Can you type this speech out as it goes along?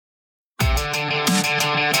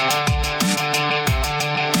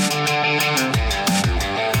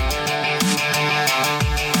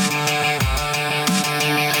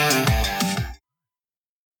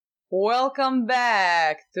welcome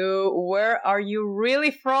back to Where Are You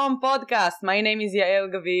Really From podcast. My name is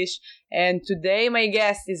Yael Gavish, and today my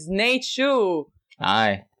guest is Nate Shu.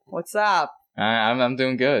 Hi. What's up? I'm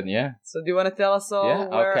doing good, yeah. So do you want to tell us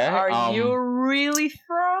all where are you really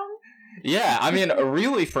from? Yeah, I mean,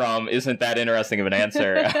 really from isn't that interesting of an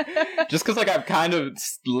answer. Just because, I've kind of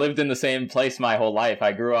lived in the same place my whole life.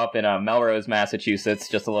 I grew up in Melrose, Massachusetts,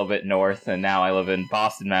 just a little bit north, and now I live in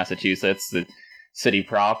Boston, Massachusetts, the city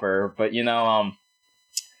proper. But,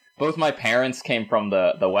 both my parents came from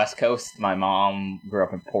the West Coast. My mom grew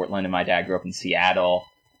up in Portland, and my dad grew up in Seattle.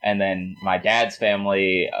 And then my dad's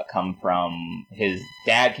family his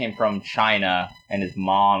dad came from China, and his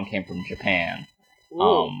mom came from Japan.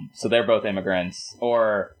 So they're both immigrants,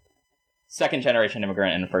 or second-generation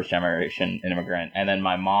immigrant and first-generation immigrant. And then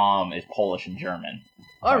my mom is Polish and German.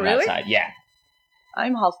 Oh, really? That side. Yeah.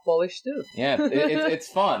 I'm half Polish, too. Yeah, it's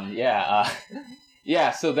fun, yeah.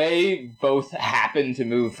 Yeah, so they both happened to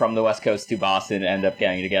move from the West Coast to Boston and end up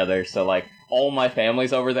getting together. So, all my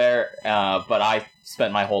family's over there, but I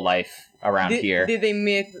spent my whole life around here. Did they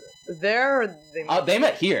meet there? Or they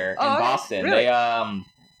met here in Boston. Really? They,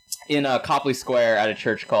 in Copley Square at a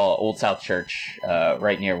church called Old South Church,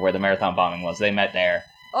 right near where the marathon bombing was. They met there.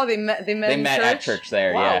 Oh, they met at church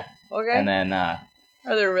there, wow. Yeah. Okay. And then, are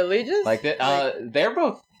they religious? They're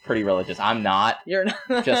both pretty religious. I'm not. You're not.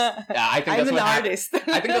 I think I'm that's an what artist.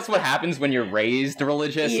 I think that's what happens when you're raised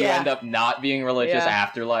religious. Yeah. You end up not being religious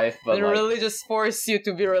after life. But the religious force you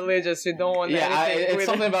to be religious. You don't want anything it's with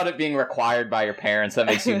something about it being required by your parents that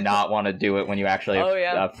makes you not want to do it when you actually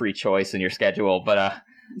have free choice in your schedule. But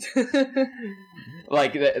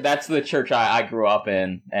that's the church I grew up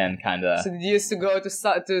in, and kind of. So did you used to go to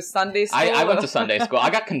Sunday school? I went to Sunday school. I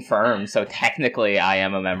got confirmed, so technically I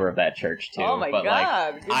am a member of that church too. Oh my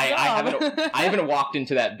god! I haven't walked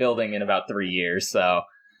into that building in about 3 years, so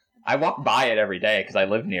I walk by it every day because I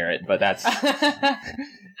live near it. But that's.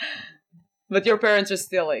 But your parents are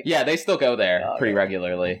still Yeah, they still go there pretty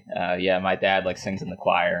regularly. My dad sings in the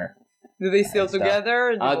choir. Do they still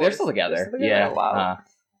together? They're still together. Yeah. Oh, wow.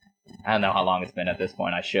 I don't know how long it's been at this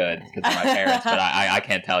point. I should, because they're my parents, but I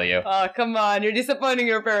can't tell you. Oh, come on. You're disappointing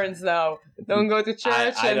your parents now. Don't go to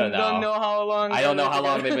church I don't know. Don't know how long. I don't know how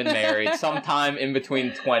long they've been married. Sometime in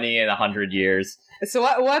between 20 and 100 years. So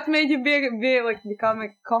what made you become a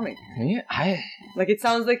comic? Yeah, it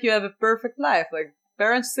sounds like you have a perfect life.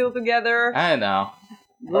 Parents still together. I don't know.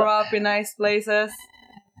 Grew up in nice places.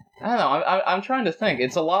 I don't know. I'm trying to think.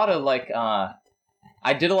 It's a lot of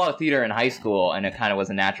I did a lot of theater in high school, and it kind of was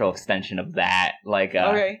a natural extension of that.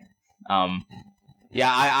 Okay.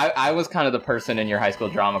 I was kind of the person in your high school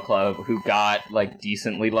drama club who got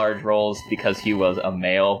decently large roles because he was a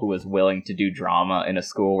male who was willing to do drama in a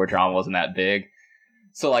school where drama wasn't that big.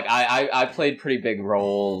 So I played pretty big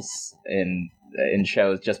roles in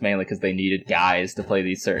shows just mainly because they needed guys to play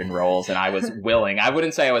these certain roles, and I was willing. I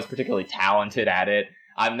wouldn't say I was particularly talented at it.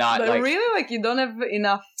 I'm not. But really, you don't have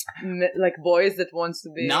enough boys that wants to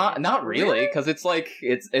be. Not really, because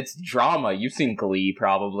it's drama. You've seen Glee,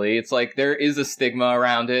 probably. It's there is a stigma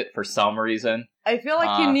around it for some reason. I feel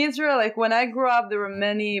in Israel, when I grew up, there were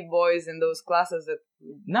many boys in those classes that.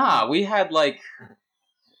 Nah, we had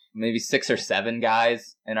maybe 6 or 7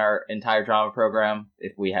 guys in our entire drama program.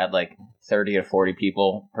 If we had 30 or 40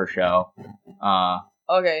 people per show.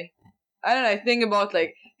 Okay, I don't know. I think about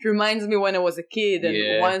it reminds me when I was a kid,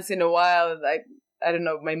 and once in a while, I don't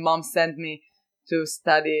know, my mom sent me to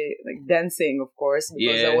study dancing, of course,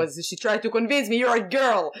 because she tried to convince me, you're a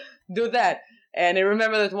girl, do that. And I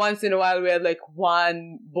remember that once in a while we had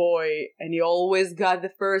one boy, and he always got the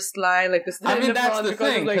first line, to stand in the front. That's the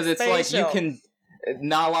thing, because it's you can.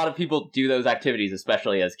 Not a lot of people do those activities,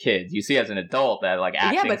 especially as kids. You see, as an adult, that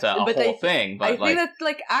acting's a whole thing. But I think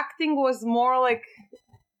that acting was more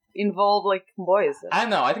involve boys. I don't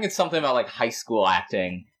know. I think it's something about high school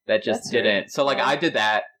acting that just didn't. So I did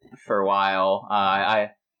that for a while. I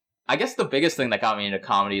guess the biggest thing that got me into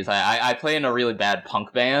comedy is I played in a really bad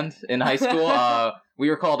punk band in high school. We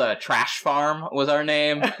were called a Trash Farm was our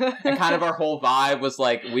name, and kind of our whole vibe was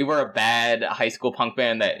we were a bad high school punk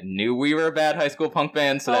band that knew we were a bad high school punk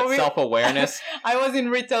band, so self-awareness. I was in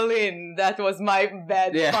Ritalin. That was my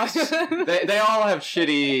bad punk. they all have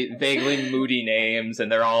shitty, vaguely moody names,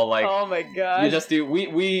 and they're all oh my god. You just do.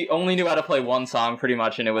 We only knew how to play one song pretty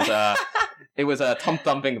much, and it was It was Tum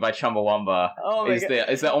Thumping by Chumbawamba. Oh my God.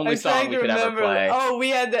 It's the only song we could ever play. Oh, we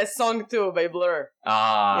had that song too by Blur.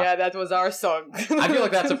 Yeah, that was our song. I feel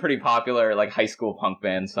like that's a pretty popular like high school punk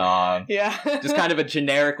band song. Yeah. Just kind of a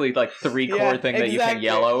generically like 3-chord thing that you can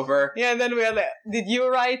yell over. Yeah, and then we had like, did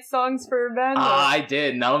you write songs for your band? I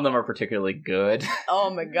did. None of them are particularly good. Oh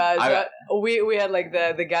my God. We had like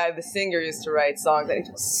the singer used to write songs and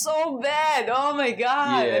it was so bad. Oh my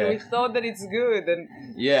God. Yeah. And we thought that it's good. And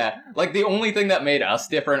yeah. Like the only thing that made us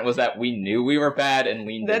different was that we knew we were bad and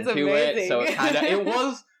leaned into amazing. it. So it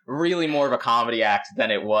was really more of a comedy act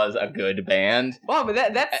than it was a good band. Wow, but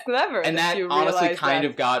that's clever. And that honestly kind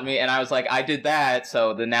of got me. And I was like, I did that.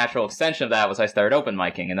 So the natural extension of that was I started open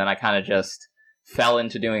micing. And then I kind of just fell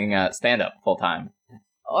into doing stand-up full-time.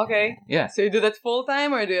 Okay. Yeah. So you do that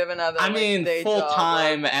full-time or do you have another day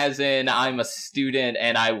full-time job, as in I'm a student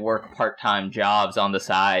and I work part-time jobs on the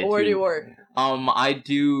side. Where do you work? I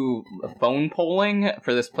do phone polling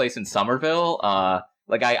for this place in Somerville.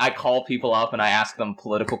 Like I call people up and I ask them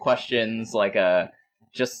political questions, like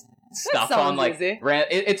just stuff on like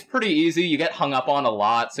it's pretty easy. You get hung up on a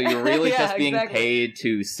lot, so you're really just being paid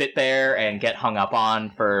to sit there and get hung up on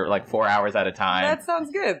for like 4 hours at a time. That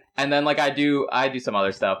sounds good. And then like I do some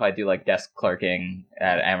other stuff. I do like desk clerking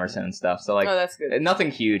at Emerson and stuff. So like that's good. Nothing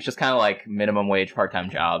huge, just kind of like minimum wage part-time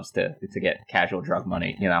jobs to get casual drug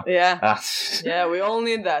money, you know. Yeah. Yeah, we all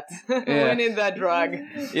need that. Yeah. We need that drug.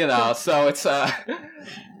 You know, so it's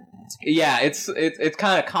yeah, it's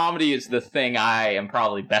kind of comedy is the thing I am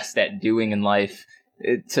probably best at doing in life,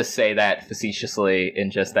 to say that facetiously, in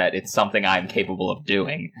just that it's something I'm capable of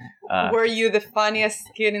doing. Were you the funniest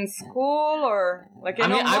kid in school, or like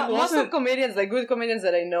most of comedians, like good comedians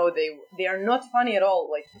that I know, they are not funny at all,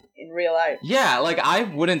 like in real life. Yeah, like I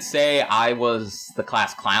wouldn't say I was the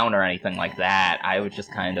class clown or anything like that. I was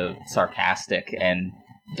just kind of sarcastic and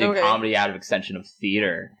did comedy out of extension of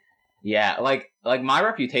theater. Yeah, like my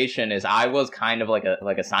reputation is I was kind of like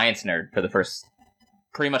a science nerd for the first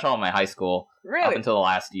pretty much all of my high school. Really? Up until the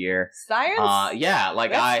last year. Science? Yeah, like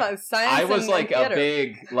That's I was like a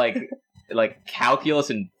big like calculus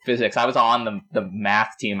and physics. I was on the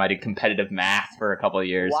math team. I did competitive math for a couple of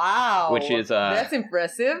years. Wow. Which is that's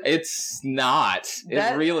impressive. It's not.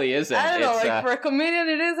 It really isn't. I don't know, like for a comedian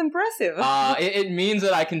it is impressive. It means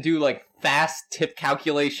that I can do like fast tip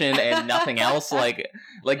calculation and nothing else. Like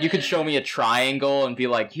you could show me a triangle and be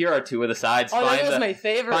like, here are two of the sides. That was my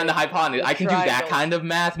favorite. Find the hypotenuse. I can do that kind of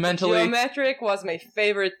math mentally. Geometric was my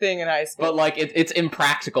favorite thing in high school. But like it's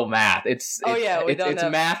impractical math. It's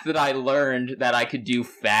math that I learned that I could do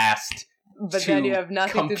fast. But then you have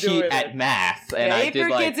nothing to do with it. At math. And if you're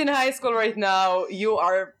kids in high school right now, you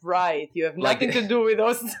are right. You have nothing to do with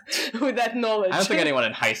with that knowledge. I don't think anyone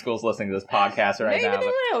in high school is listening to this podcast right now. Maybe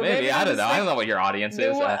they will. Maybe I don't know. I don't know what your audience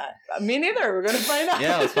is. Me neither. We're going to find out.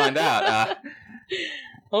 Yeah, let's find out.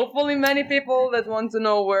 Hopefully many people that want to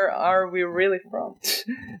know where are we really from.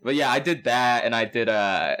 But yeah, I did that, and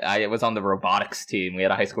I was on the robotics team. We had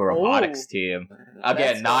a high school robotics team.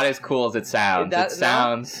 Again, not as cool as it sounds. It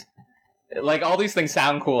sounds... Like, all these things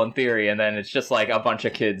sound cool in theory, and then it's just, like, a bunch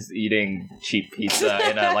of kids eating cheap pizza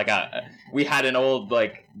in we had an old,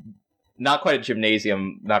 like, not quite a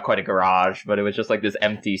gymnasium, not quite a garage, but it was just, like, this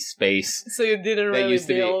empty space. So you didn't really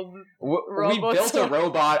build we built a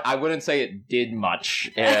robot. I wouldn't say it did much.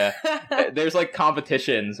 There's, like,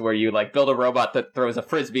 competitions where you, like, build a robot that throws a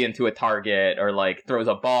frisbee into a target, or, like, throws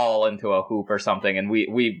a ball into a hoop or something, and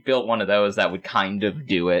we built one of those that would kind of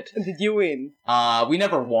do it. Did you win? We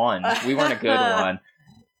never won. We weren't a good one.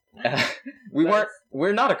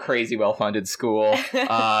 We're not a crazy well-funded school.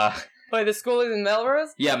 Wait, the school is in Melrose?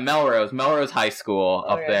 Yeah, Melrose High School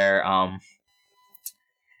up there.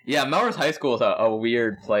 Yeah, Melrose High School is a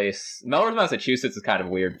weird place. Melrose, Massachusetts is kind of a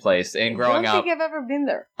weird place. And growing up, I don't think I've ever been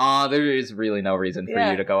there. There is really no reason for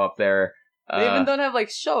you to go up there. They even don't have like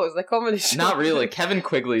shows, like comedy shows. Not really. Kevin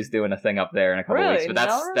Quigley's doing a thing up there in a couple weeks, but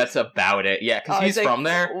that's about it. Yeah, because he's from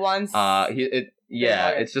there.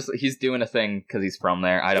 It's just he's doing a thing because he's from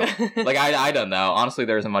there. I don't I don't know. Honestly,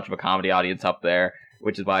 there isn't much of a comedy audience up there,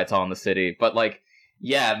 which is why it's all in the city. But like,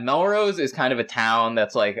 yeah, Melrose is kind of a town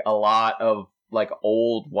that's like a lot of like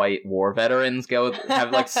old white war veterans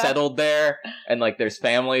have like settled there, and like there's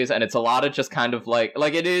families, and it's a lot of just kind of like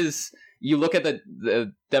it is. You look at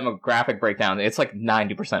the demographic breakdown, it's like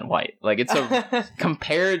 90% white. Like it's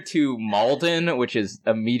compared to Malden, which is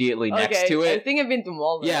immediately next to it. I think I've been to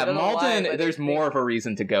Malden. Yeah, Malden. There's more of a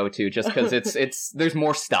reason to go to just because it's there's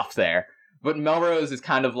more stuff there. But Melrose is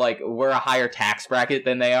kind of like we're a higher tax bracket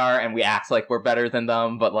than they are, and we act like we're better than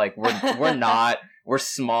them, but like we're not. we're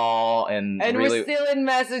small and really... we're still in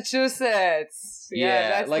Massachusetts. Yeah,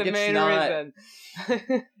 that's like the main reason.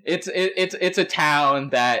 It's a town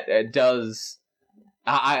that does...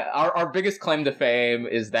 Our biggest claim to fame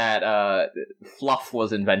is that fluff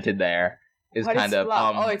was invented there. It's the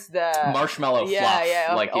marshmallow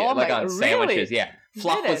fluff, on sandwiches. Really? Yeah,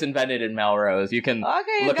 fluff was invented in Melrose. You can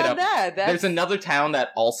look it up. There's another town that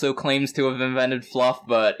also claims to have invented fluff,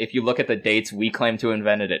 but if you look at the dates, we claim to have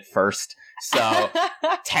invented it first. So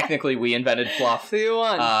technically, we invented fluff. So you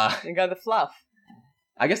won. You got the fluff.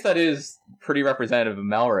 I guess that is pretty representative of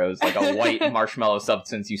Melrose, like a white marshmallow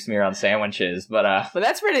substance you smear on sandwiches. But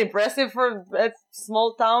that's pretty impressive for a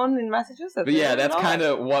small town in Massachusetts. But yeah, that's kind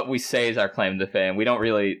of what we say is our claim to fame. We don't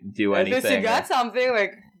really do anything. At least you got something.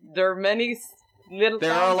 Like there are many little.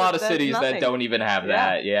 There are a lot of cities that don't even have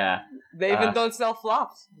that. Yeah. They even don't sell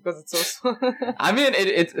fluff because it's so. I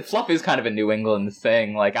mean, fluff is kind of a New England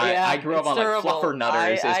thing. Like I grew up on like Fluffer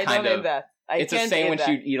Nutters. I don't know that. It's a sandwich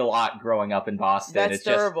you'd eat a lot growing up in Boston. That's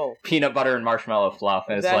terrible. Just peanut butter and marshmallow fluff,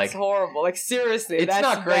 and that's horrible. Like seriously, it's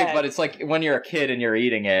not great, but it's like when you're a kid and you're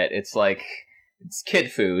eating it, it's like it's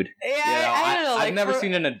kid food. Yeah, I don't know. I've never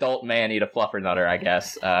seen an adult man eat a Fluffer Nutter. I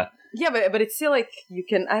guess. Yeah, but it's still like you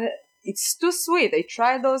can. It's too sweet. I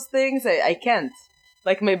tried those things. I can't.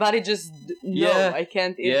 Like my body just I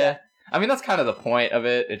can't eat that. I mean that's kind of the point of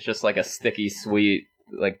it. It's just like a sticky sweet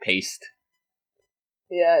like paste.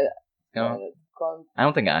 Yeah. You know? I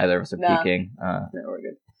don't think either of us are peaking. No, we're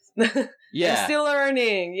good. Yeah. I'm still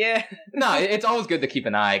learning, yeah. No, it's always good to keep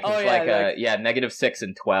an eye. Cause -6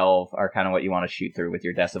 and 12 are kind of what you want to shoot through with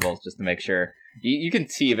your decibels, just to make sure. You can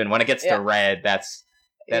see even when it gets to red, that's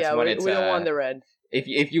when it's... we don't want the red.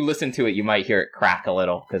 If you listen to it, you might hear it crack a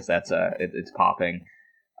little, because that's it's popping.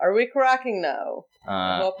 Are we cracking now?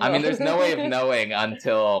 I mean, there's no way of knowing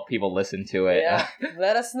until people listen to it. Yeah,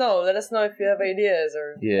 let us know. Let us know if you have ideas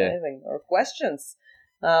or anything or questions.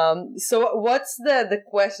 So, what's the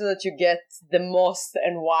question that you get the most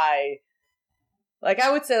and why? Like,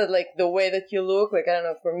 I would say that, like, the way that you look, like, I don't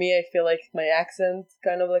know, for me, I feel like my accent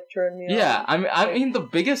kind of, like, turned me on. Yeah, I mean, the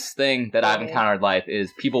biggest thing that I've encountered in life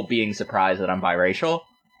is people being surprised that I'm biracial.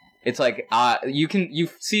 It's like, you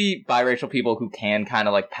see biracial people who can kind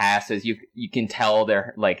of, like, pass as you can tell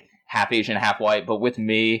they're, like, half Asian, half white, but with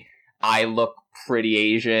me, I look pretty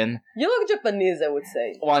Asian. You look Japanese, I would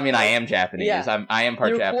say. Well, I mean, I am Japanese. Yeah. I am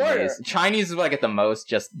part Japanese. Quarter. Chinese is, like, at the most,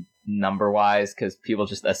 just number-wise, because people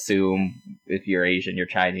just assume if you're Asian, you're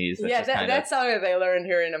Chinese. That's something that I learned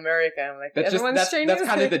here in America. I'm like, everyone's Chinese. That's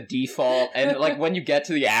kind of the default. And, like, when you get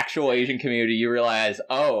to the actual Asian community, you realize,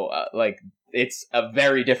 like... It's a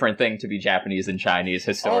very different thing to be Japanese and Chinese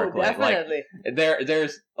historically. Oh, definitely. Like,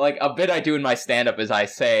 there's like a bit I do in my stand-up is I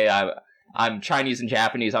say I'm Chinese and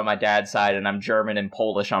Japanese on my dad's side, and I'm German and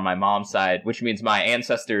Polish on my mom's side, which means my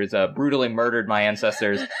ancestors brutally murdered my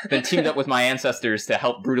ancestors, then teamed up with my ancestors to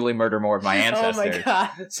help brutally murder more of my ancestors. Oh my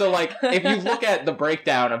god! So, like, if you look at the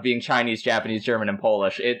breakdown of being Chinese, Japanese, German, and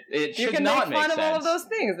Polish, it should not make sense. You can make fun of all of those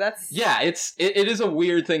things. It is a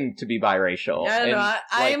weird thing to be biracial. I don't know.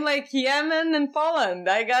 I'm like Yemen and Poland.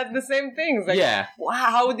 I got the same things. Like, wow,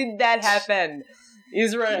 how did that happen?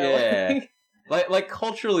 Israel. Yeah. Like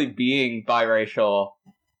culturally being biracial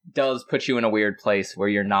does put you in a weird place where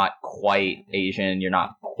you're not quite Asian, you're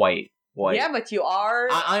not quite white. Yeah, but you are...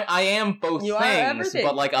 I am both things,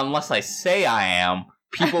 but like unless I say I am,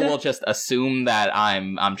 people will just assume that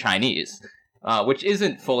I'm Chinese. Which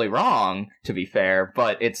isn't fully wrong, to be fair,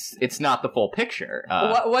 but it's not the full picture.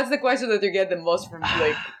 What's the question that you get the most from,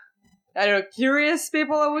 like... I don't know, curious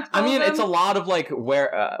people, I would call them. It's a lot of, like,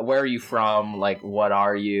 where are you from? Like, what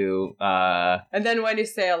are you? And then when you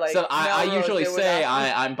say, like... So I usually say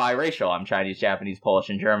I'm biracial. I'm Chinese, Japanese, Polish,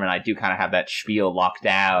 and German. I do kind of have that spiel locked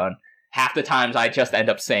down. Half the times I just end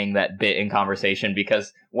up saying that bit in conversation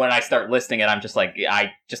because when I start listing it, I'm just like,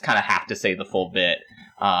 I just kind of have to say the full bit.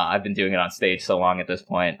 I've been doing it on stage so long at this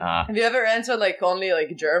point. Have you ever answered, like, only,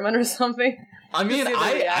 like, German or something? I mean,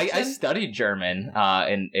 I studied German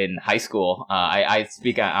in high school. I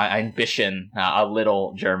speak ein bisschen a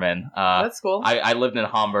little German. That's cool. I lived in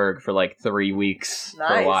Hamburg for like 3 weeks for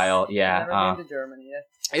a while. Yeah, I've never been to Germany yet.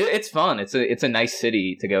 It's fun. It's a nice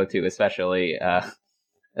city to go to, especially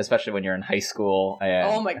when you're in high school. And,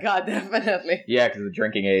 oh my god, definitely. Yeah, because of the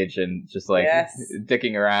drinking age and just like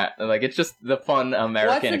dicking around. Like it's just the fun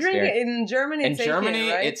American experience. In Germany? In Germany,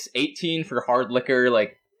 right? It's 18 for hard liquor,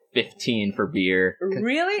 like 15 for beer.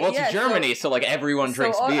 Really? Well, it's Germany, so like everyone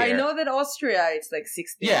drinks beer. I know that Austria, it's like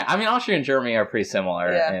 16. Yeah, I mean, Austria and Germany are pretty similar,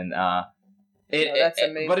 and That's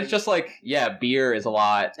amazing. But it's just like, beer is a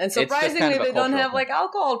lot. And surprisingly, they don't have like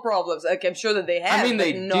alcohol problems. Like, I'm sure that they have. I mean,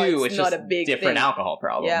 they do. It's not just a big different thing. alcohol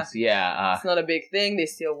problems. Yeah. It's not a big thing. They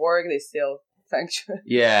still work. They still function.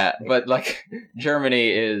 Yeah, but like Germany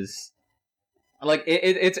is like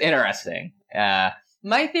it's interesting.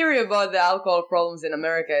 My theory about the alcohol problems in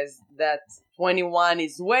America is that 21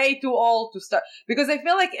 is way too old to start, because I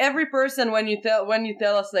feel like every person when you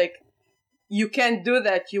tell us like you can't do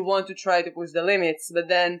that, you want to try to push the limits, but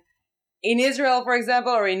then in Israel, for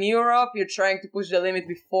example, or in Europe, you're trying to push the limit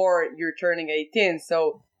before you're turning 18.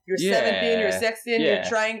 So you're 17, you're 16,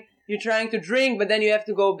 you're trying to drink, but then you have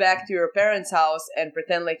to go back to your parents' house and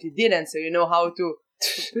pretend like you didn't, so you know how to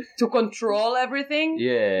control everything.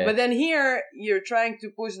 Yeah. But then here, you're trying to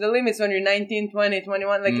push the limits when you're 19, 20,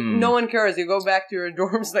 21. Like, no one cares. You go back to your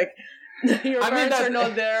dorms, like, your parents are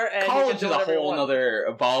not there. And college is a whole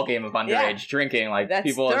other ball game of underage drinking. Like, that's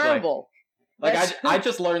people terrible. I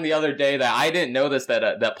just learned the other day that I didn't know this,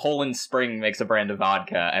 that Poland Spring makes a brand of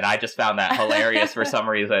vodka, and I just found that hilarious for some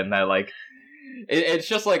reason. That like, it's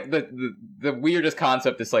just like the weirdest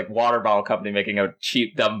concept. This like water bottle company making a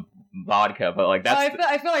cheap, dumb vodka, but like that's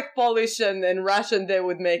I feel like Polish and Russian, they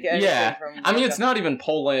would make anything from vodka. I mean, it's not even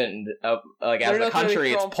Poland like as a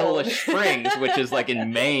country, it's Polish Springs, which is like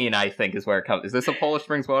in Maine, I think is where it comes. Is this a Polish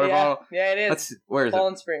Springs water bottle? Yeah, it is. Where is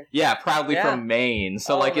Poland it? Springs. Yeah, proudly from Maine.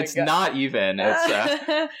 So like it's not even.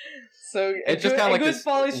 It's so it's just kind of like this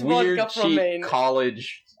Polish weird vodka from Maine.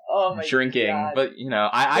 College drinking, God. but you know,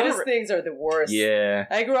 those things are the worst. Yeah,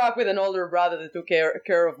 I grew up with an older brother that took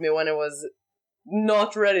care of me when I was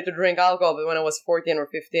not ready to drink alcohol, but when I was 14 or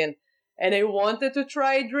 15, and I wanted to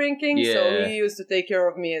try drinking, so he used to take care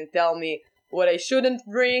of me and tell me what I shouldn't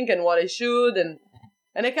drink and what I should, and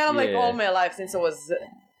I kind of like all my life since I was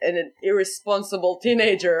an irresponsible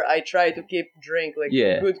teenager, I tried to keep drink like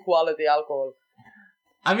good quality alcohol.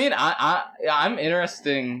 I mean, I'm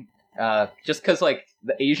interesting just because like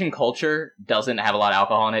the Asian culture doesn't have a lot of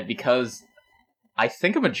alcohol in it, because I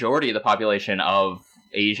think a majority of the population of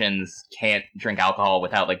Asians can't drink alcohol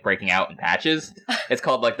without like breaking out in patches. It's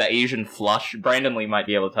called like the Asian flush. Brandon Lee might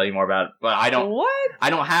be able to tell you more about it, but I don't. What? I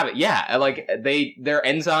don't have it. Yeah, like their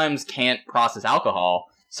enzymes can't process alcohol,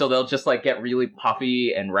 so they'll just like get really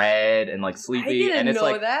puffy and red and like sleepy. I didn't and it's know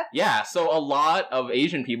like that. Yeah, so a lot of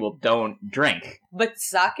Asian people don't drink. But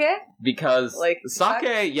sake? Because like sake,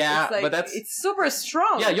 like, but it's super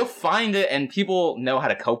strong. Yeah, you'll find it and people know how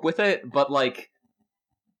to cope with it, but like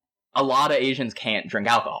a lot of Asians can't drink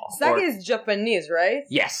alcohol. Sake is Japanese, right?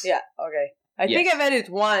 Yes. Yeah, okay. I think I've had it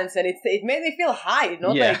once, and it made me feel high,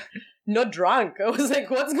 not drunk. I was like,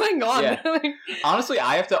 what's going on? Yeah. Honestly,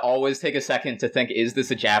 I have to always take a second to think, is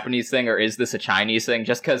this a Japanese thing or is this a Chinese thing?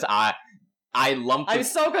 Just because I'm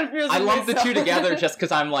so confused. I lump the two together just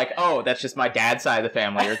because I'm like, oh, that's just my dad's side of the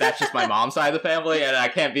family, or that's just my mom's side of the family, and I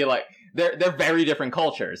can't be like, they're very different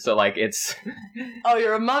cultures, so like it's. Oh,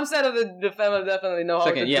 your mom's side of the family definitely know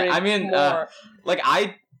how to drink I mean, more. Like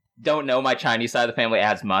I don't know my Chinese side of the family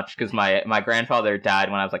as much because my grandfather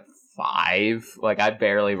died when I was like 5. Like I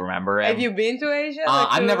barely remember him. Have you been to Asia?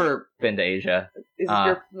 I've never been to Asia. Is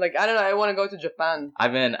your, like, I don't know. I want to go to Japan.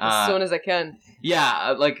 I've been as soon as I can.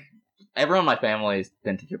 Yeah, like everyone in my family's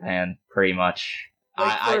been to Japan pretty much.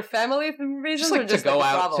 Like for family reasons, just like or just to go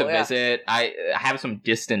like out travel, to visit. I have some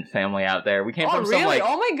distant family out there. We came from really? some like.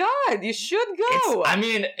 Oh my god, you should go. I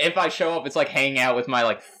mean, if I show up, it's like hanging out with my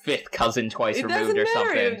like 5th cousin twice removed or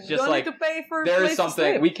something. You just don't like need to pay for there's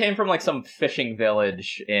something. We came from like some fishing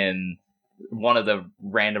village in one of the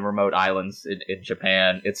random remote islands in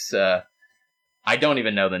Japan. It's I don't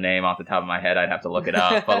even know the name off the top of my head. I'd have to look it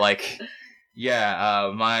up. But like,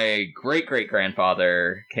 yeah, my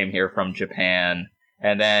great-great-grandfather came here from Japan.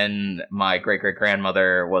 And then my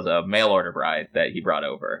great-great-grandmother was a mail-order bride that he brought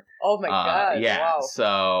over. Oh my god, yeah, wow.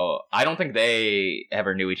 So I don't think they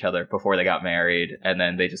ever knew each other before they got married, and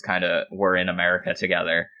then they just kind of were in America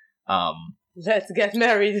together. Let's get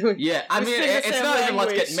married. Yeah, I mean, it's not even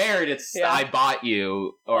let's get married, it's I bought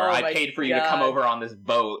you, or I paid for you to come over on this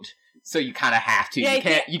boat, so you kind of have to.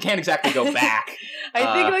 Yeah, you can't exactly go back.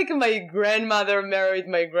 I think like my grandmother married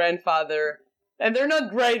my grandfather. And they're not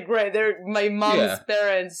great. They're my mom's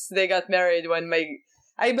parents. They got married when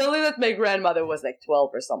I believe that my grandmother was like 12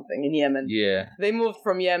 or something in Yemen. Yeah. They moved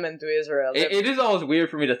from Yemen to Israel. It is always weird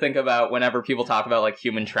for me to think about whenever people talk about like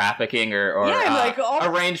human trafficking or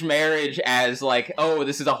arranged marriage as like, oh,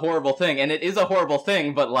 this is a horrible thing. And it is a horrible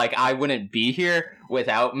thing, but like I wouldn't be here.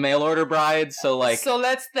 without mail order brides. So like, so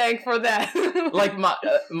let's thank for that. like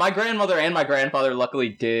my grandmother and my grandfather luckily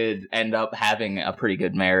did end up having a pretty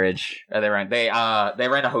good marriage. They ran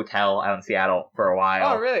a hotel out in Seattle for a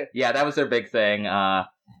while. Oh, really? Yeah, that was their big thing.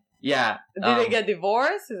 Yeah. Did they get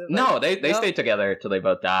divorced? No, they stayed together till they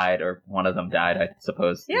both died, or one of them died, I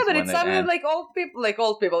suppose. Yeah, but it sounded like old people, like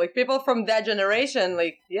people from that generation,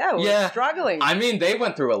 like, were struggling. I mean, they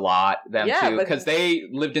went through a lot, too, because they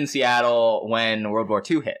lived in Seattle when World War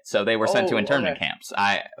II hit, so they were sent to internment camps.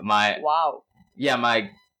 Wow. Yeah,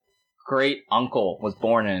 my great uncle was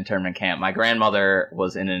born in an internment camp. My grandmother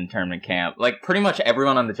was in an internment camp. Like, pretty much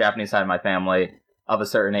everyone on the Japanese side of my family of a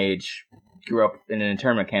certain age grew up in an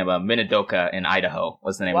internment camp. Minidoka in Idaho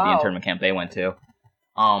was the name of the internment camp they went to.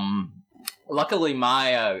 Luckily,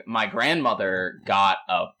 my grandmother got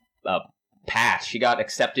a pass. She got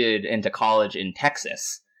accepted into college in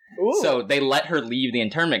Texas. Ooh. So they let her leave the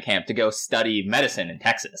internment camp to go study medicine in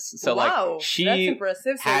Texas. So that's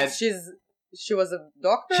impressive. So she was a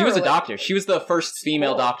doctor? She was a doctor. She was the first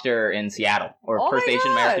female doctor in Seattle, or first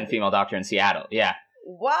Asian American female doctor in Seattle. Yeah.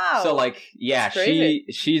 Wow. So like, yeah,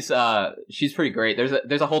 she's pretty great.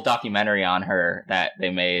 There's a whole documentary on her that they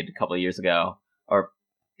made a couple of years ago. Or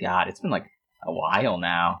God, it's been like a while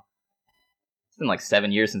now. It's been like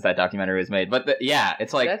 7 years since that documentary was made. But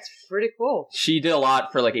it's like, that's pretty cool. She did a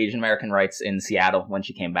lot for like Asian American rights in Seattle when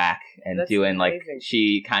she came back, and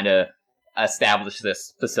she kind of established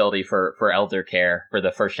this facility for elder care for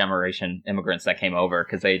the first generation immigrants that came over,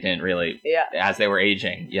 because they didn't really, as they were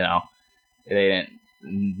aging, they didn't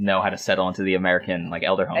know how to settle into the American like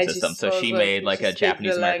elder home system. So she made like a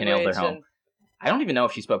Japanese American elder home. I don't even know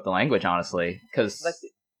if she spoke the language, honestly, because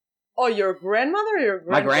your grandmother or your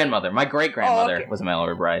my grandmother, my great grandmother was a mail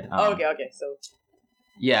order bride. Okay, so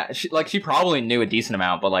yeah, she probably knew a decent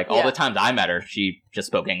amount, but like all the times I met her, she just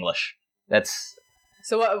spoke English.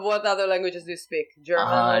 So what other languages do you speak?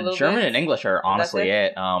 German? German and English are honestly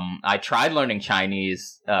it. I tried learning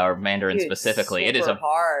Chinese, or Mandarin specifically. It is a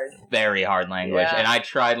very hard language. And I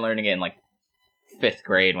tried learning it in like 5th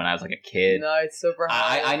grade when I was like a kid. No, it's super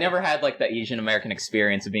hard. I never had like the Asian American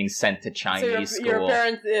experience of being sent to Chinese school. Your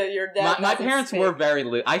parents, your dad. My parents were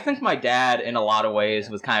very I think my dad in a lot of ways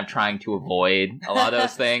was kind of trying to avoid a lot of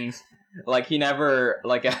those things. Like he never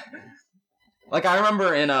Like, I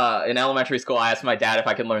remember in elementary school, I asked my dad if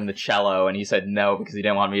I could learn the cello, and he said no, because he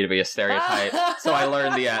didn't want me to be a stereotype. So I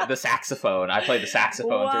learned the saxophone. I played the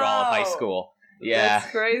saxophone through all of high school. Yeah.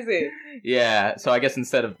 That's crazy. Yeah, so I guess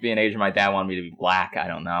instead of being Asian, my dad wanted me to be black. I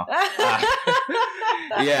don't know.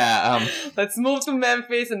 Let's move to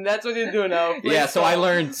Memphis, and that's what you do now. So I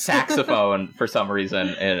learned saxophone for some reason.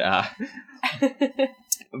 And,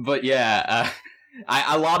 but yeah,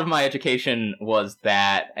 a lot of my education was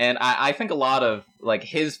that, and I think a lot of, like,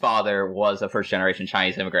 his father was a first-generation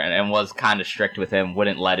Chinese immigrant and was kind of strict with him,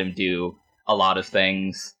 wouldn't let him do a lot of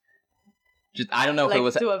things. Just, I don't know if it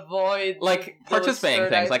was... to avoid... Like, participating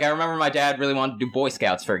things. Like, I remember my dad really wanted to do Boy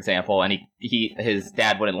Scouts, for example, and his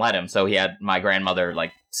dad wouldn't let him, so he had my grandmother,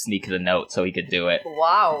 like, sneak the note so he could do it.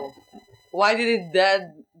 Wow. Why did his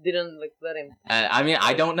dad didn't let him? I mean,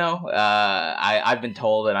 I don't know. I've been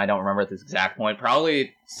told, and I don't remember at this exact point.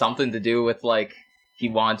 Probably something to do with like he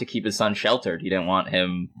wanted to keep his son sheltered. He didn't want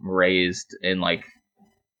him raised in like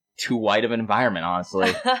too white of an environment.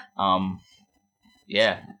 Honestly,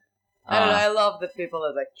 yeah. I don't know. I love that people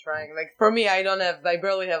are like trying. Like for me, I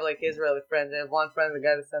barely have like Israeli friends. I have one friend, the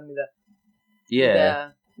guy that sent me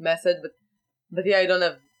the message, but yeah, I don't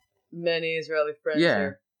have many Israeli friends. Yeah.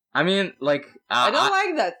 Here. I mean, like... I don't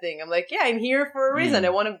like that thing. I'm like, I'm here for a reason. I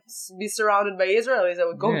want to be surrounded by Israelis. I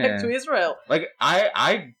would go back to Israel. Like,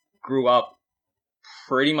 I grew up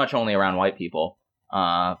pretty much only around white people.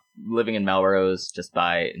 Living in Melrose, just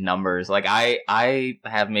by numbers. Like, I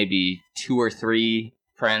have maybe 2 or 3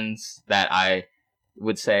 friends that I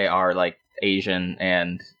would say are, like, Asian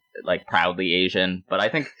and, like, proudly Asian. But I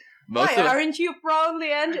think... aren't you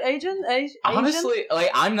proudly Asian? Honestly, like,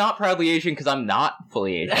 I'm not proudly Asian because I'm not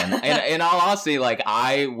fully Asian. And in all honesty, like,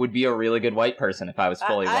 I would be a really good white person if I was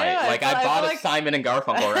fully white. I bought a Simon and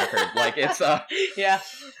Garfunkel record. Like, it's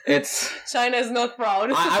it's China is not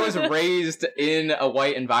proud. I was raised in a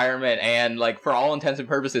white environment, and like for all intents and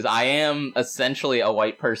purposes, I am essentially a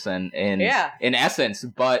white person in essence.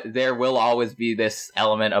 But there will always be this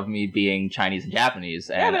element of me being Chinese and Japanese.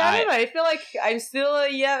 And but I feel like I'm still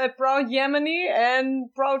a proud Yemeni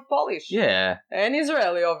and proud Polish. Yeah. And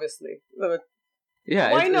Israeli, obviously.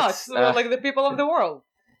 Yeah. Why not? We're like the people of the world.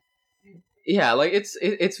 Yeah, like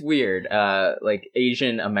it's weird. Like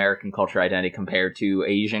Asian American cultural identity compared to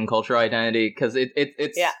Asian cultural identity, because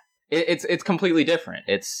it's completely different.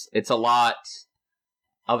 It's a lot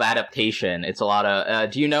of adaptation. It's a lot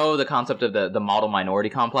of. Do you know the concept of the model minority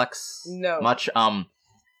complex? No. Much.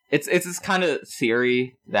 It's this kind of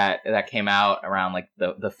theory that came out around like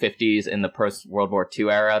the 50s in the post World War II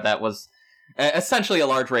era. That was essentially a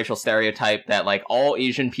large racial stereotype that like all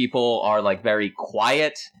Asian people are like very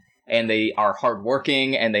quiet and they are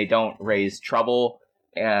hardworking and they don't raise trouble.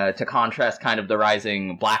 To contrast kind of the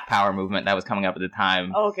rising Black Power movement that was coming up at the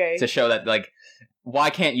time. Okay. To show that like, why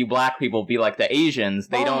can't you Black people be like the Asians?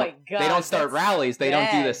 They don't start rallies. They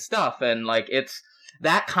don't do this stuff. And like, it's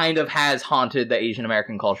that kind of has haunted the Asian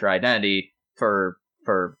American culture identity for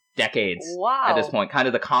decades. Wow. At this point, kind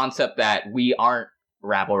of the concept that we aren't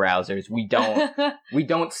rabble rousers. We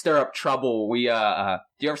don't stir up trouble. We do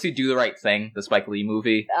you ever see Do the Right Thing, the Spike Lee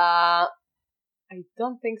movie? I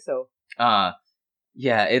don't think so.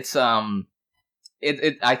 Yeah, it's I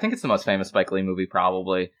think it's the most famous Spike Lee movie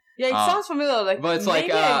probably. Yeah, it sounds familiar. Like, but it's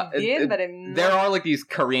maybe I did, but I'm not... There are like these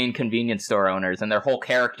Korean convenience store owners, and their whole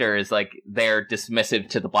character is like they're dismissive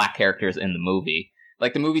to the Black characters in the movie.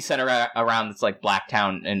 Like the movie centered around this like Black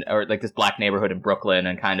town or like this Black neighborhood in Brooklyn,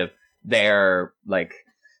 and kind of their like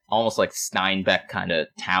almost like Steinbeck kind of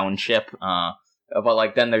township. But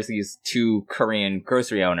like then there's these two Korean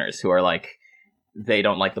grocery owners who are like they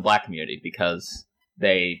don't like the Black community because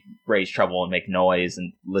they raise trouble and make noise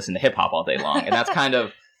and listen to hip hop all day long, and that's kind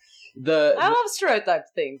of I love stereotype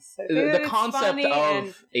things. The concept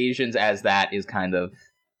of Asians as that is kind of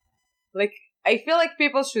like I feel like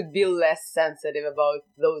people should be less sensitive about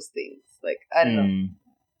those things. Like I don't know,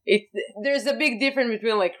 there's a big difference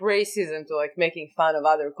between like racism to like making fun of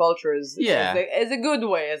other cultures. Yeah, as a good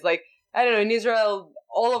way. It's like I don't know. In Israel,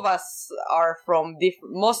 all of us are from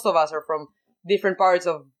most of us are from different parts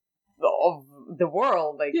of the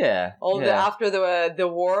world, like after the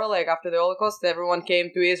war, like after the Holocaust, everyone came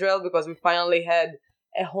to Israel because we finally had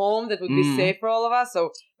a home that would be safe for all of us.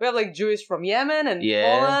 So we have like Jews from Yemen and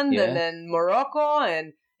Poland and then Morocco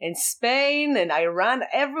and Spain and Iran,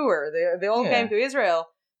 everywhere. They all came to Israel.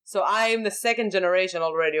 So I'm the second generation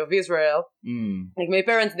already of Israel. Like my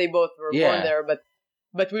parents, they both were born there, but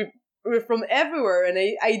we're from everywhere, and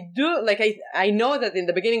I know that in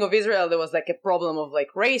the beginning of Israel there was like a problem of like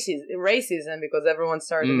racism because everyone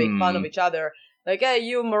started to make fun of each other. Like, hey,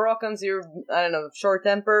 you Moroccans, you're I don't know, short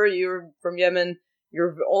temper. You're from Yemen,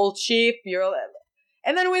 you're all cheap.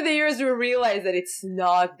 And then with the years we realized that it's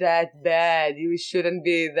not that bad. You shouldn't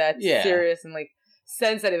be that serious and like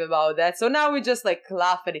sensitive about that. So now we just like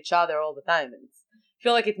laugh at each other all the time, and I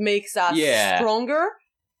feel like it makes us stronger.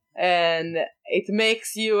 And it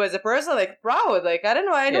makes you as a person like proud. Like I don't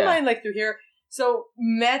know, I don't mind like to hear. So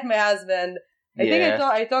met my husband. I think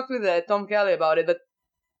I talked with Tom Kelly about it. But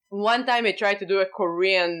one time I tried to do a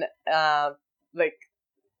Korean like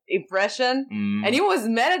impression, and he was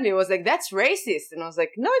mad at me. He was like, "That's racist," and I was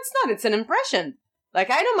like, "No, it's not. It's an impression.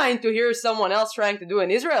 Like I don't mind to hear someone else trying to do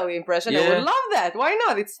an Israeli impression. I would love that. Why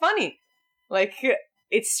not? It's funny. Like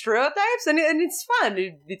it's stereotypes and it's fun.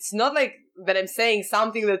 It's not like." That I'm saying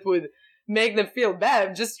something that would make them feel bad.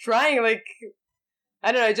 I'm just trying, like,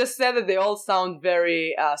 I don't know, I just said that they all sound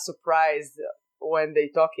very surprised when they're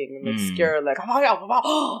talking, and like scared, like,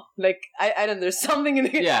 like, I don't know, there's something in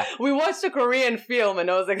it. We watched a Korean film, and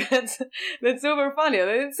I was like, that's super funny.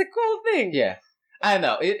 It's a cool thing. Yeah. I don't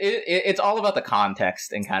know. It's all about the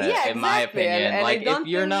context and kind of, in my opinion. And like, if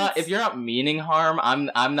you're not meaning harm,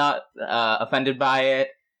 I'm not offended by it.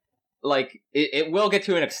 Like, it will get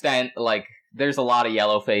to an extent, like, there's a lot of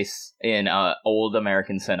yellowface in old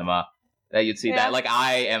American cinema that you'd see that. Like,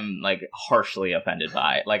 I am, like, harshly offended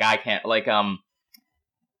by it. Like, I can't,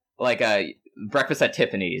 Breakfast at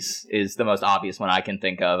Tiffany's is the most obvious one I can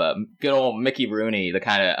think of. Good old Mickey Rooney, the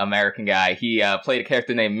kind of American guy, he played a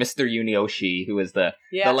character named Mr. Yunioshi, who was the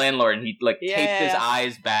landlord, and he, like, taped his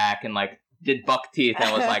eyes back and, like, did buck teeth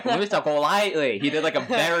and was like, Mr. Politely. He did, like, a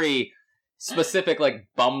very specific, like,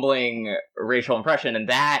 bumbling racial impression, and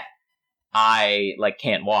that I like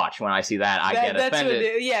can't watch. When I see that, I get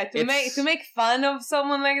offended. To make fun of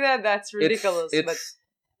someone like that, that's ridiculous. It's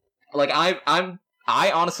like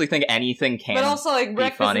I honestly think anything can. But also, like,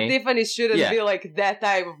 Breakfast at Tiffany's shouldn't be like that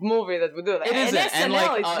type of movie that would do that. It isn't. And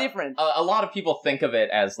SNL, it's different. A lot of people think of it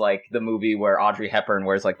as like the movie where Audrey Hepburn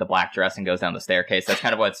wears like the black dress and goes down the staircase. That's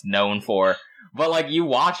kind of what it's known for. But like you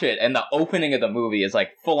watch it, and the opening of the movie is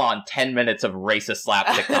like full on 10 minutes of racist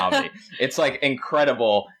slapstick comedy. It's like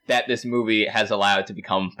incredible that this movie has allowed to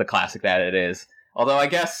become the classic that it is. Although I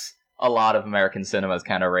guess a lot of American cinema is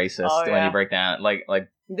kind of racist when you break down like.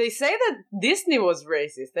 They say that Disney was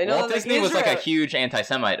racist. I know Walt Disney was like a huge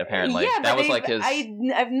anti-Semite, apparently. Yeah, that was like his.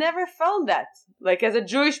 I've never found that. Like, as a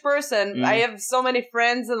Jewish person, I have so many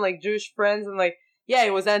friends and like Jewish friends, and like, yeah, he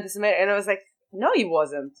was anti-Semitic, and I was like, no, he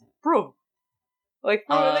wasn't. Prove. Like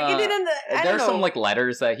he didn't. There are some like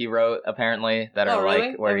letters that he wrote apparently that are really?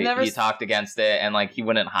 like where he talked against it, and like he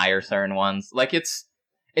wouldn't hire certain ones. Like it's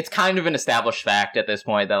kind of an established fact at this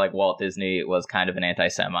point that like Walt Disney was kind of an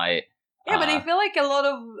anti-Semite. Yeah, but I feel like a lot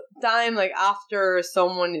of time, like after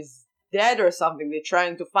someone is dead or something, they're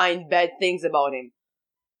trying to find bad things about him.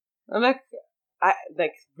 I'm like,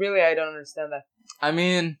 really, I don't understand that. I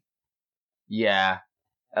mean, yeah.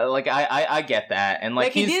 I get that, and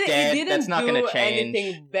like he's dead. That's not going to change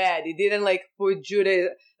anything bad. He didn't like put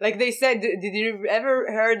Judah. Like they said, did you ever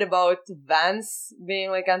heard about Vans being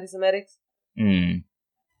like anti-Semitic?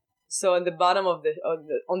 So on the bottom of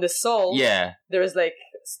on the sole, yeah, there's like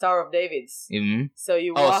Star of David's. Mm-hmm. So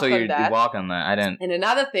you walk on that. You walk on that. I didn't. And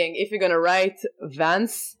another thing, if you're gonna write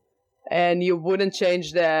Vans, and you wouldn't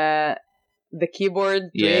change the keyboard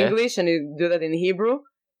to English, and you do that in Hebrew.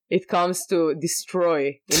 It comes to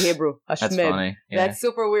destroy in Hebrew. That's funny. Yeah. That's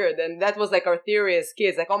super weird. And that was like our theory as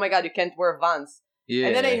kids. Like, oh my God, you can't wear Vans. Yeah.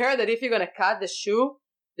 And then I heard that if you're going to cut the shoe,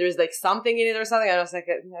 there's like something in it or something. And I was like,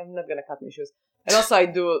 I'm not going to cut my shoes. And also I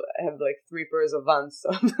do have like 3 pairs of Vans. So.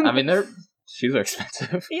 I mean, shoes are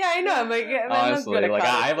expensive. Yeah, I know. I'm like, honestly, like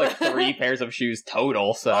I have like 3 pairs of shoes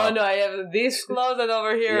total. So. Oh no, I have this closet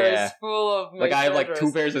over here is full of. Like I have like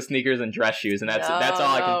 2 pairs of sneakers and dress shoes, and that's all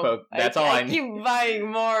I can poke. That's all I need. I keep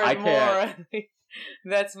buying more and more.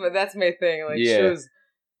 That's my thing, like shoes.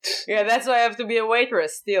 Yeah, that's why I have to be a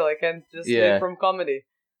waitress. Still, I can't just live from comedy.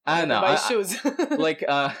 I know. Buy shoes.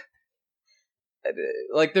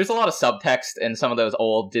 Like there's a lot of subtext in some of those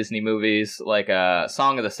old Disney movies, like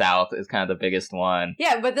Song of the South is kind of the biggest one.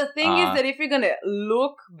 Yeah, but the thing is that if you're gonna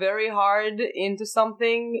look very hard into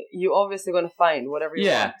something, you're obviously gonna find whatever you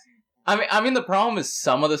want. I mean the problem is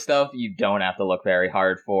some of the stuff you don't have to look very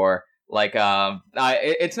hard for. Like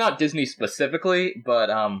it's not Disney specifically, but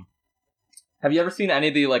have you ever seen any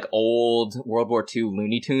of the like old World War II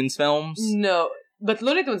Looney Tunes films? No, but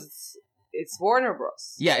Looney Tunes. It's Warner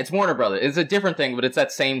Bros. Yeah, it's Warner Brothers. It's a different thing, but it's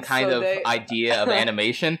that same kind of idea of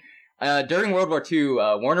animation. During World War II,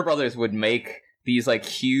 Warner Brothers would make these like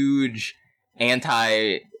huge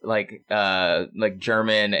anti like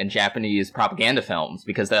German and Japanese propaganda films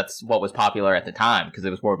because that's what was popular at the time because it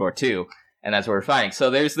was World War II and that's what we're fighting.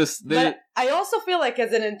 So there's this. But I also feel like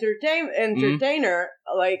as an entertainer,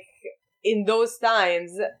 like in those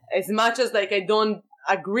times, as much as like I don't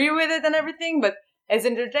agree with it and everything, but. As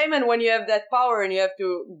entertainment, when you have that power and you have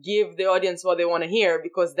to give the audience what they want to hear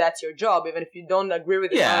because that's your job, even if you don't agree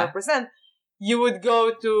with it 100%, you would go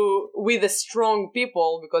with the strong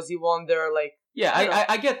people because you want their like. Yeah,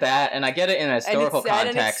 I get that, and I get it in a historical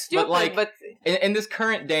context, stupid, but like in this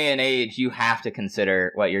current day and age, you have to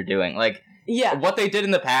consider what you're doing. Like, what they did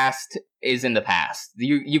in the past is in the past.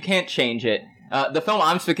 You can't change it. The film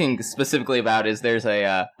I'm speaking specifically about is there's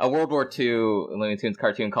a World War II Looney Tunes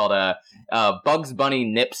cartoon called Bugs Bunny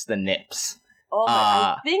Nips the Nips. Oh,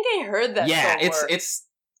 I think I heard that. Yeah, somewhere. it's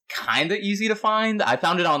kind of easy to find. I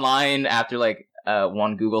found it online after like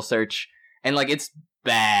one Google search, and like it's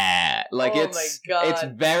bad. Like my God. It's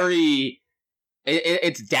very.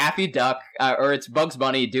 It's Daffy Duck, or it's Bugs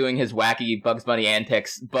Bunny doing his wacky Bugs Bunny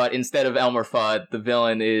antics, but instead of Elmer Fudd, the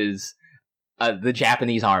villain is the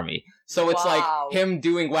Japanese army. So it's like him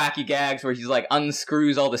doing wacky gags where he's like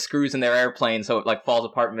unscrews all the screws in their airplane so it like falls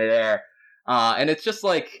apart midair. And it's just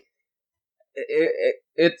like,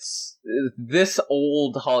 it's this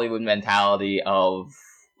old Hollywood mentality of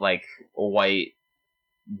like white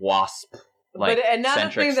wasp. Like, but another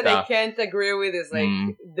thing that stuff. I can't agree with is like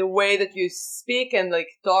the way that you speak and like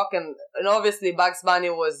talk and obviously Bugs Bunny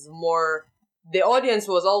was more, the audience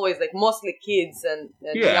was always like mostly kids and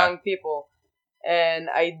young people. And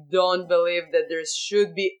I don't believe that there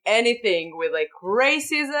should be anything with like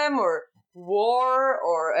racism or war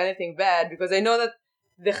or anything bad because I know that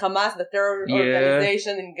the Hamas, the terror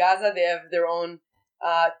organization in Gaza, they have their own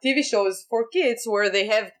TV shows for kids where they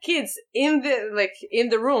have kids in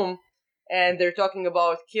the room and they're talking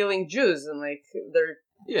about killing Jews and like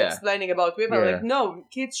they're explaining about women. Yeah. Like, no,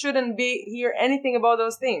 kids shouldn't hear anything about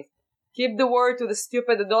those things. Keep the word to the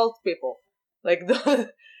stupid adult people. Like,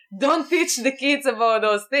 don't teach the kids about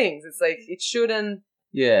those things. It's like, it shouldn't...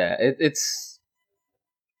 Yeah, it's...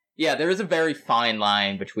 Yeah, there is a very fine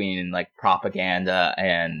line between, like, propaganda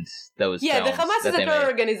and those films. Yeah, the Hamas is a terror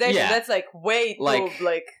organization. Yeah. That's, like, way too,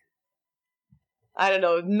 like... I don't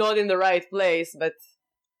know, not in the right place, but...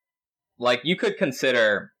 Like, you could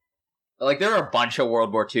consider... Like, there are a bunch of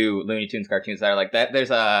World War II Looney Tunes cartoons that are like that.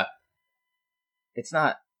 There's a... It's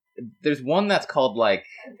not... There's one that's called, like...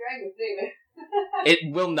 I'm trying to think.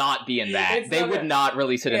 It will not be in that. They would not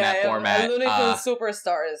release it in that format. Looney Tunes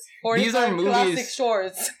Superstars. These are movies, classic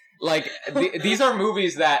shorts. Like, these are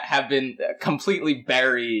movies that have been completely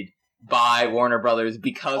buried by Warner Brothers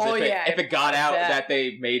because if it got out that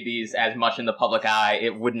they made these as much in the public eye,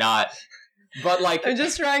 it would not. But, like... I'm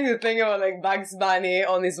just trying to think about, like, Bugs Bunny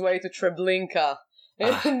on his way to Treblinka.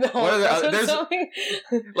 There's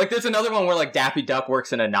another one where like Daffy Duck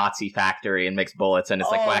works in a Nazi factory and makes bullets and it's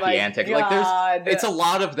like wacky antics. Like it's a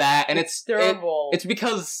lot of that, and it's terrible. It's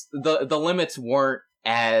because the limits weren't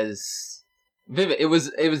as vivid. It was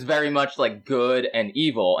very much like good and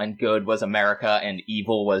evil, and good was America and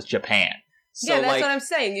evil was Japan. So, yeah, that's what I'm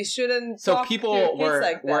saying. You shouldn't. So people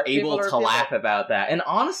were able to laugh about that, and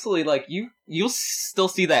honestly, like you'll still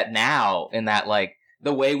see that now in that like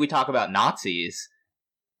the way we talk about Nazis.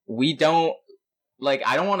 We don't, like,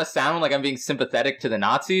 I don't want to sound like I'm being sympathetic to the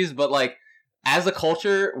Nazis, but, like, as a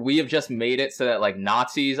culture, we have just made it so that, like,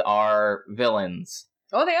 Nazis are villains.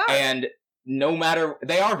 Oh, they are. And no matter,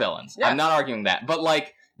 they are villains. Yeah. I'm not arguing that. But,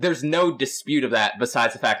 like, there's no dispute of that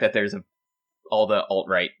besides the fact that there's all the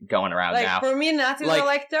alt-right going around now. For me, Nazis are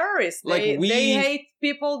like terrorists. They hate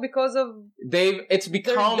people because of... They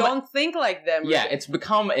don't think like them. Yeah, it's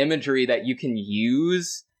become imagery that you can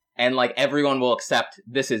use... And, like, everyone will accept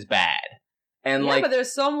this is bad. And, but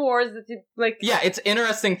there's some wars that, Yeah, it's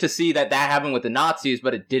interesting to see that happened with the Nazis,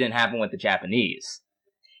 but it didn't happen with the Japanese.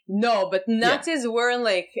 No, but Nazis weren't,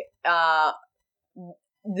 like,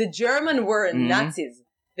 the German were Nazis.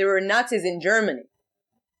 There were Nazis in Germany.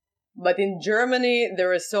 But in Germany, there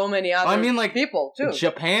were so many other people, too.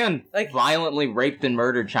 Japan violently raped and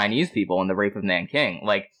murdered Chinese people in the rape of Nanking.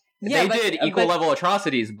 Like... Yeah, they did equal level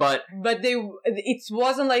atrocities, but it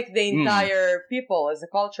wasn't like the entire people as a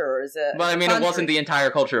culture or as a. But I mean, country. It wasn't the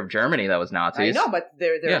entire culture of Germany that was Nazis. I know, but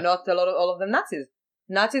they're not all of them Nazis.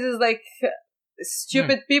 Nazis is like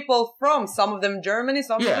stupid people from some of them Germany,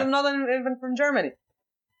 some of them not even from Germany.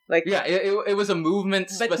 Like it was a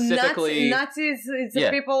movement specifically. Nazis, it's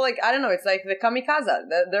the people like I don't know. It's like the kamikaze.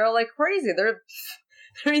 They're like crazy. They're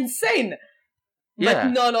insane. But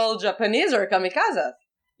not all Japanese are kamikazes.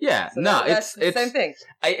 Yeah, so it's the same thing.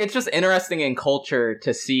 It's just interesting in culture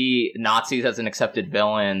to see Nazis as an accepted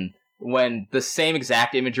villain when the same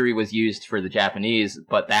exact imagery was used for the Japanese,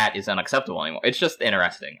 but that is unacceptable anymore. It's just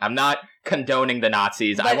interesting. I'm not condoning the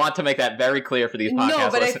Nazis. I want to make that very clear for these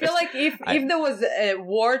podcast listeners. I feel like if there was a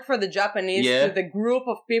word for the Japanese to the group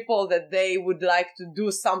of people that they would like to do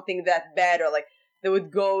something that bad, or like they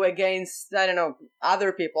would go against, I don't know,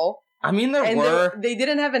 other people. I mean, they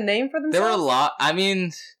didn't have a name for themselves? There were a lot. I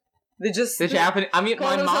mean... The Japanese... I mean,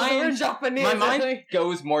 my mind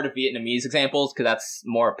goes more to Vietnamese examples, because that's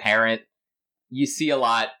more apparent. You see a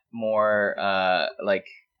lot more,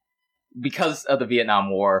 because of the Vietnam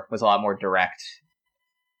War, was a lot more direct.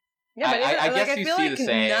 Yeah, but I guess you see the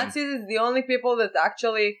same. Nazis is the only people that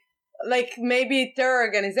actually... Like, maybe terror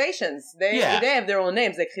organizations. They have their own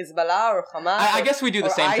names, like Hezbollah or Hamas. I guess we do the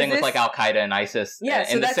same thing with, like, Al-Qaeda and ISIS. Yeah,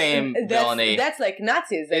 and the same villainy. That's like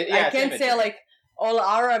Nazis. I can't say, like, all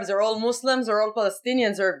Arabs or all Muslims or all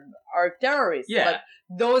Palestinians are terrorists. Yeah. But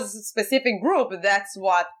those specific group, that's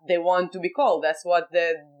what they want to be called. That's what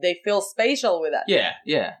they feel spatial with that. Yeah,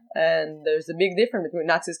 yeah. And there's a big difference between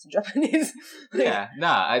Nazis to Japanese. I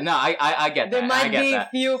get that. There might be a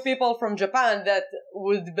few people from Japan that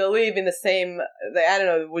would believe in the same, I don't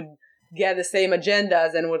know, would get the same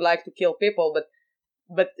agendas and would like to kill people,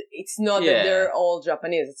 but it's not that they're all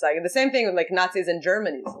Japanese. It's like the same thing with like Nazis and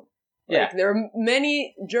Germans. Like, there are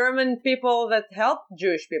many German people that helped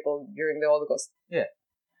Jewish people during the Holocaust. Yeah.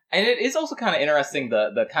 And it is also kind of interesting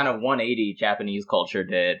the kind of 180 Japanese culture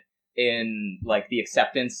did in, like, the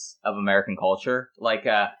acceptance of American culture. Like,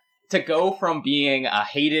 to go from being a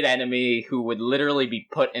hated enemy who would literally be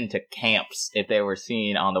put into camps if they were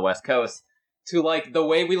seen on the West Coast to, like, the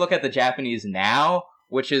way we look at the Japanese now,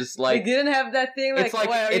 which is, like... We didn't have that thing, like,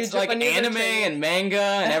 it's like anime and manga,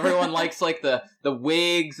 and everyone likes, like, the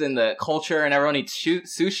wigs and the culture, and everyone eats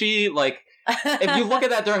sushi, like... If you look at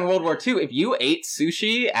that during World War II, if you ate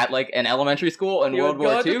sushi at, like, an elementary school in World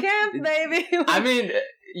War II... You would go to camp, baby! I mean,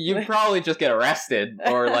 you'd probably just get arrested,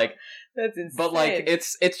 or, like... That's insane. But, like,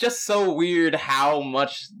 it's just so weird how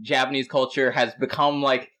much Japanese culture has become,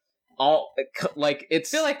 like... it's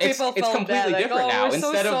completely different now.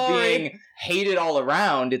 Instead of being hated all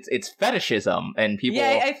around, it's fetishism and people.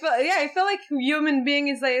 I feel like human being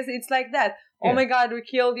is like it's like that. Oh my God, we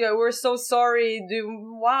killed you. We're so sorry.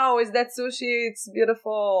 Wow, is that sushi? It's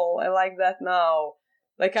beautiful. I like that now.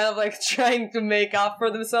 Like kind of like trying to make up for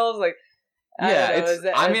themselves. Like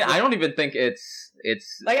I don't even think it's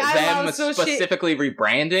like them specifically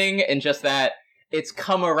rebranding, and just that it's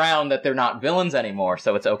come around that they're not villains anymore,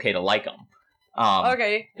 so it's okay to like them.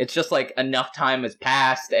 Okay. It's just like enough time has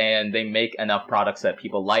passed, and they make enough products that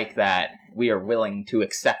people like that we are willing to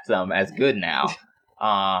accept them as good now.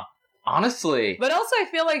 Honestly. But also I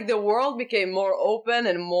feel like the world became more open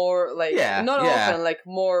and more like, open, like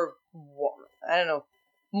more, I don't know,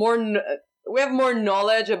 we have more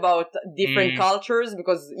knowledge about different cultures,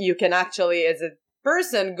 because you can actually, as a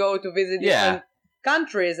person, go to visit different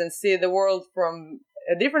countries and see the world from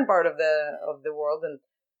a different part of the world and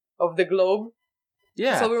of the globe.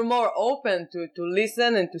 Yeah. So we're more open to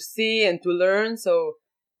listen and to see and to learn. So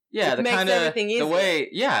it makes everything easier.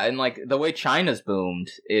 The way China's boomed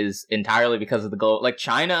is entirely because of the globe. Like,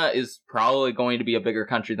 China is probably going to be a bigger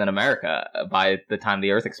country than America by the time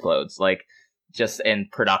the Earth explodes. Like, just in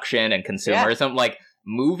production and consumerism. Yeah. Like,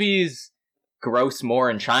 movies gross more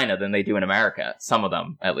in China than they do in America. Some of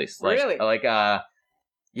them, at least. Like, really?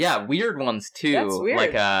 Yeah, weird ones too. That's weird.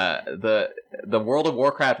 Like the World of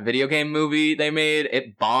Warcraft video game movie they made,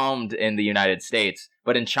 it bombed in the United States,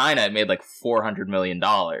 but in China it made like $400 million.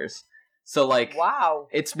 So like, wow,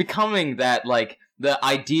 it's becoming that, like, the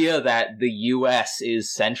idea that the US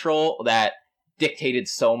is central, that dictated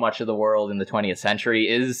so much of the world in the 20th century,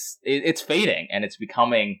 it's fading, and it's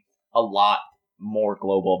becoming a lot more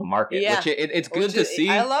global of a market, which it's good to see.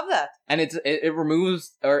 I love that. And it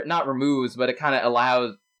removes, or not removes, but it kind of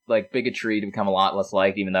allows like bigotry to become a lot less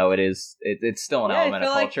liked, even though it's still an element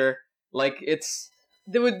of culture. Like it's,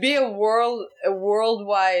 there would be a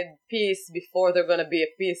worldwide peace before there's gonna be a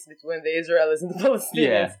peace between the Israelis and the Palestinians.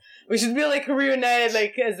 Yeah. We should be like reunited,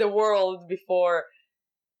 like, as a world before,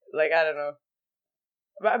 like, I don't know.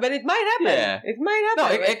 But it might happen. Yeah. It might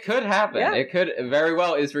happen. No, it could happen. Yeah. It could very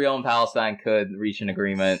well. Israel and Palestine could reach an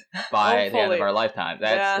agreement by the end of our lifetime.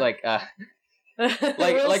 That's like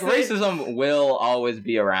racism will always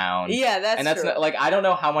be around. Yeah, that's true. Not, like, I don't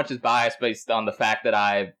know how much is biased based on the fact that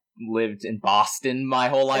I've lived in Boston my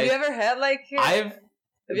whole life. Have you ever had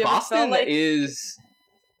Boston is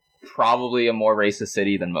probably a more racist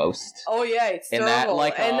city than most. Oh yeah, it's terrible.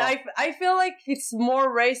 I feel like it's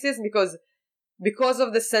more racist because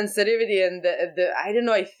of the sensitivity and the I don't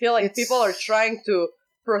know, I feel like people are trying to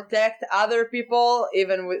protect other people,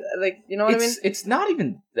 even with, like, you know what I mean? It's not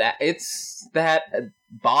even that. It's that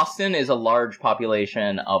Boston is a large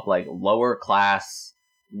population of, like, lower class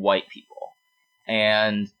white people.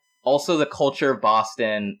 And also the culture of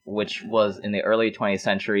Boston, which was in the early 20th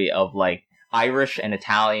century of, like, Irish and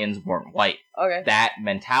Italians weren't white. Okay. That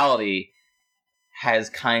mentality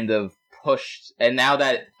has kind of pushed, and now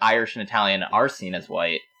that Irish and Italian are seen as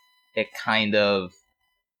white, it kind of,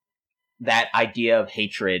 that idea of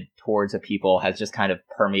hatred towards a people has just kind of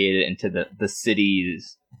permeated into the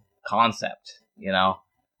city's concept, you know?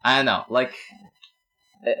 I don't know, like,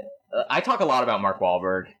 I talk a lot about Mark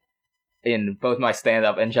Wahlberg in both my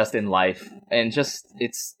stand-up and just in life, and just,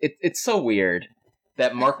 it's so weird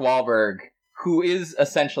that Mark Wahlberg, who is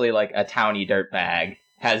essentially like a towny dirtbag,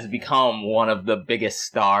 has become one of the biggest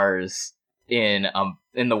stars in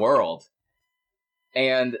the world.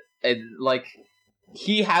 And like,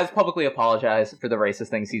 he has publicly apologized for the racist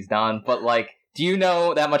things he's done, but, like, do you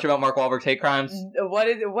know that much about Mark Wahlberg's hate crimes? What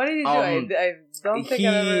did he do? I don't think he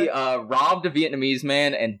robbed a Vietnamese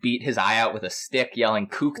man and beat his eye out with a stick, yelling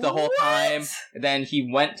 "kook" the whole time. Then he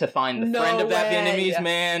went to find the friend of that Vietnamese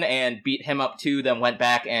man and beat him up too, then went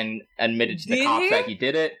back and admitted to the cops that he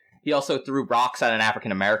did it. He also threw rocks at an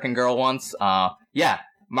African-American girl once. Yeah,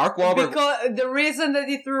 Mark Wahlberg... Because the reason that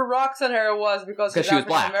he threw rocks at her was because she was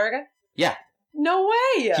black. American? Yeah. No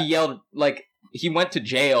way! He yelled, like, he went to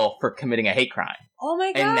jail for committing a hate crime. Oh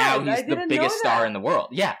my god! And now he's the biggest star in the world.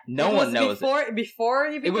 Yeah, no one knows it. Before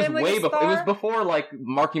he became, it was way before. It was before, like,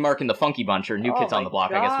 Marky Mark and the Funky Bunch or New Kids on the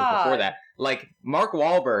Block. God. I guess was before that. Like, Mark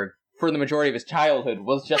Wahlberg, for the majority of his childhood,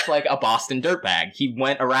 was just like a Boston dirtbag. He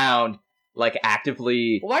went around, like,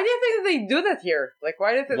 actively. Why do you think they do that here? Like,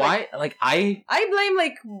 why do they? I blame,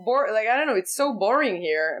 like, I don't know. It's so boring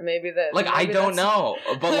here. Maybe that. Like, I don't know,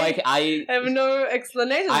 but like I have no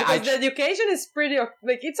explanation because the education is pretty.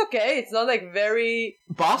 Like, it's okay. It's not like very.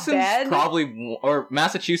 Boston's bad. Probably, or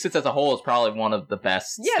Massachusetts as a whole is probably one of the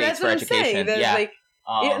best states for education. Yeah. Like,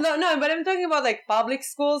 no, but I'm talking about, like, public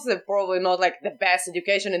schools. They're probably not, like, the best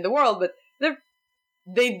education in the world, but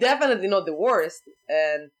they definitely not the worst.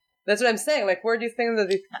 And that's what I'm saying. Like, where do you think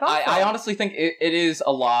that it comes from? I honestly think it is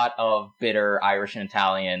a lot of bitter Irish and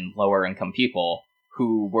Italian lower income people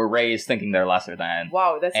who were raised thinking they're lesser than.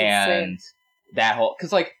 Wow, that's insane. And that whole,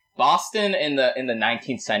 because, like, Boston in the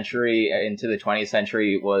 19th century into the 20th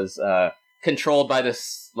century was controlled by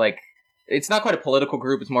this, like, it's not quite a political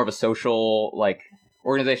group, it's more of a social, like,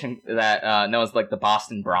 organization that known as, like, the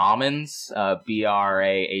Boston Brahmins,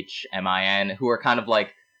 Brahmin, who are kind of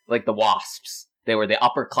like the WASPs. They were the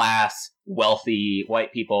upper class, wealthy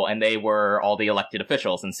white people, and they were all the elected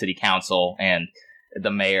officials in city council, and the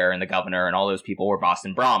mayor and the governor and all those people were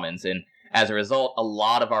Boston Brahmins. And as a result, a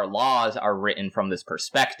lot of our laws are written from this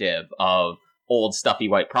perspective of old, stuffy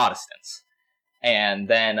white Protestants. And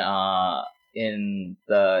then in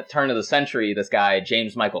the turn of the century, this guy,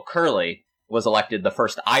 James Michael Curley, was elected the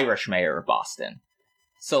first Irish mayor of Boston.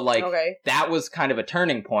 So, like, that was kind of a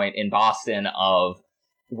turning point in Boston of,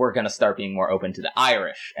 we're going to start being more open to the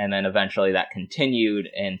Irish. And then eventually that continued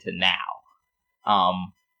into now.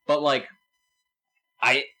 But, like,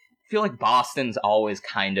 I feel like Boston's always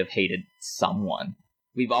kind of hated someone.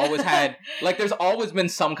 We've always had, like, there's always been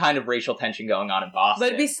some kind of racial tension going on in Boston.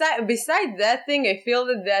 But beside that thing, I feel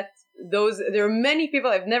that there are many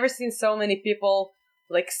people, I've never seen so many people,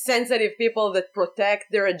 like, sensitive people that protect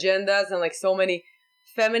their agendas, and, like, so many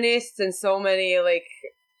feminists and so many, like,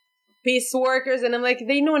 peace workers, and I'm like,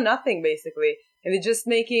 they know nothing, basically. And they're just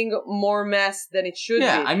making more mess than it should be.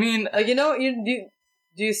 Yeah, I mean... Like, you know,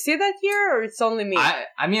 do you see that here, or it's only me?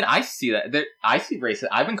 I mean, I see that. I see racism.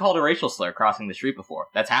 I've been called a racial slur crossing the street before.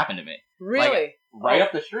 That's happened to me. Really? Like, right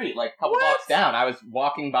up the street, like, a couple blocks down. I was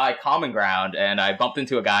walking by Common Ground, and I bumped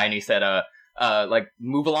into a guy, and he said, like,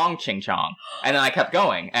 move along, Ching Chong. And then I kept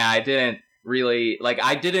going, and I didn't really, like,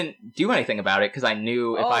 I didn't do anything about it, because I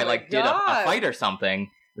knew if I, like, did a fight or something,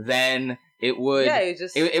 then it would,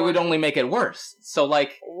 it would only make it worse. So,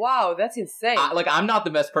 like... Wow, that's insane. I'm not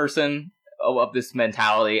the best person of this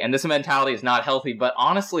mentality, and this mentality is not healthy, but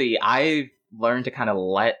honestly, I've learned to kind of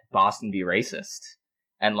let Boston be racist.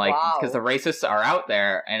 And, like, because the racists are out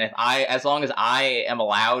there, and as long as I am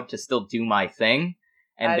allowed to still do my thing,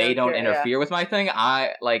 and they don't interfere with my thing,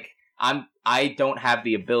 I don't have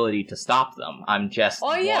the ability to stop them. I'm just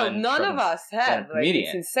none of us have. Like,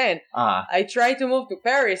 it's insane. I tried to move to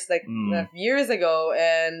Paris, like, years ago,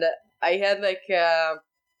 and I had, like,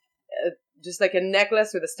 just, like, a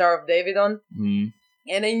necklace with a Star of David on. Mm.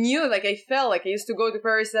 And I knew, like, I felt like I used to go to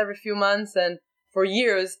Paris every few months and for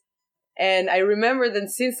years. And I remember that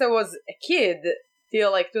since I was a kid,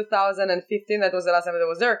 till, like, 2015, that was the last time that I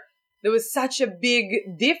was there was such a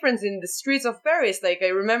big difference in the streets of Paris. Like, I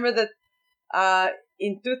remember that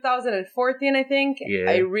in 2014, I think,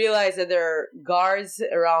 I realized that there are guards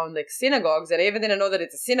around, like, synagogues. And I even didn't know that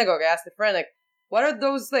it's a synagogue. I asked a friend, like, what are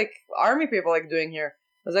those, like, army people, like, doing here?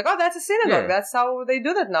 I was like, oh, that's a synagogue. Yeah. That's how they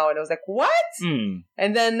do that now. And I was like, what? Mm.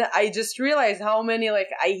 And then I just realized how many, like,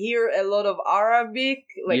 I hear a lot of Arabic,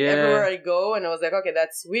 like, everywhere I go. And I was like, okay,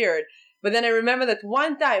 that's weird. But then I remember that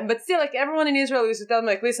one time, but still, like, everyone in Israel used to tell me,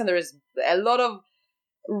 like, listen, there is a lot of,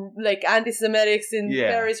 like, anti-Semitics in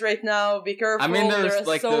Paris right now. Be careful. I mean, there's,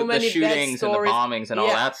 like, so the shootings and the bombings and all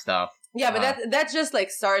that stuff. Yeah, but that just,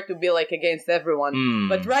 like, started to be, like, against everyone.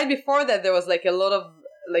 But right before that, there was, like, a lot of,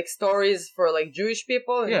 like, stories for, like, Jewish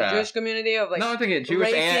people in the Jewish community of, like, no, I think it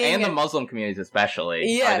Jewish and the Muslim communities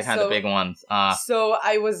especially are the kind of big ones. So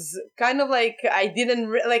I was kind of like, I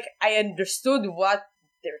didn't I understood what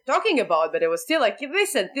they're talking about, but it was still like,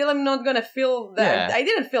 listen, till I'm not gonna feel that. I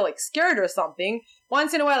didn't feel, like, scared or something.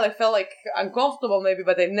 Once in a while I felt, like, uncomfortable maybe,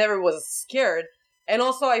 but I never was scared. And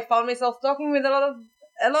also I found myself talking with a lot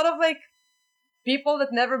of like people that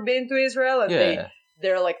never been to Israel, and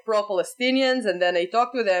they're like pro-Palestinians, and then I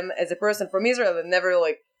talked to them as a person from Israel that never,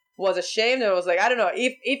 like, was ashamed, and I was like, I don't know,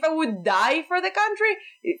 if I would die for the country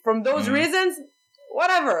from those reasons,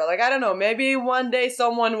 whatever, like, I don't know, maybe one day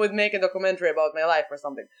someone would make a documentary about my life or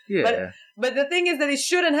something. But the thing is that it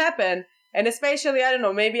shouldn't happen, and especially, I don't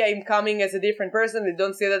know, maybe I'm coming as a different person. They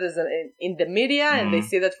don't see that as in the media, and they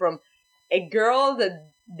see that from a girl that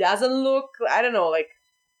doesn't look, I don't know, like,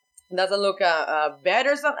 doesn't look bad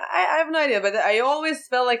or something. I have no idea, but I always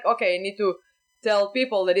felt like, okay, I need to tell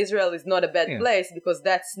people that Israel is not a bad place, because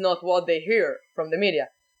that's not what they hear from the media.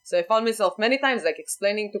 So I found myself many times, like,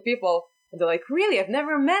 explaining to people, and they're like, really? I've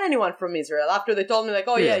never met anyone from Israel. After they told me, like,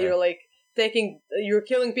 oh you're, like, you're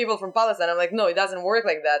killing people from Palestine. I'm like, no, it doesn't work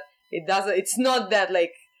like that. It's not that,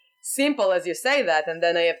 like, simple as you say that. And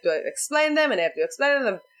then I have to explain them, and I have to explain to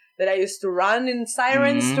them that I used to run in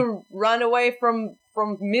sirens to run away from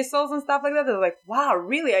missiles and stuff like that. They're like, wow,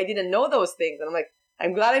 really? I didn't know those things. And I'm like,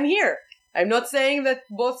 I'm glad I'm here. I'm not saying that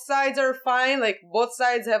both sides are fine. Like, both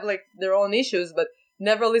sides have, like, their own issues, but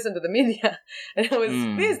never listen to the media. And I was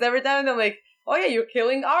pissed every time. And I'm like, oh yeah, you're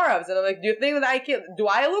killing Arabs. And I'm like, do you think that do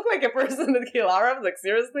I look like a person that kill Arabs? Like,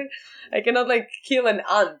 seriously? I cannot, like, kill an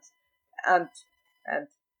ant.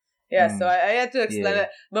 Yeah, so I had to explain it.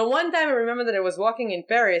 But one time I remember that I was walking in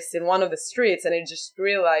Paris in one of the streets, and I just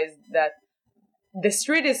realized that the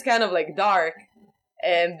street is kind of like dark,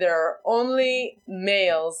 and there are only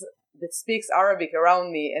males that speaks Arabic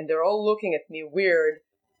around me, and they're all looking at me weird.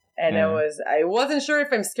 And I wasn't sure if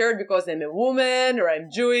I'm scared because I'm a woman or I'm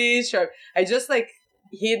Jewish, or I just like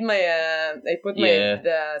hid my I put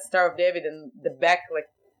the Star of David in the back like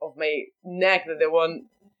of my neck that they won't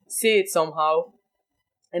see it somehow.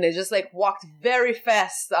 And I just like walked very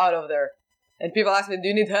fast out of there. And people asked me, "Do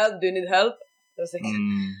you need help? Do you need help?" I was like,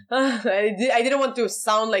 I didn't want to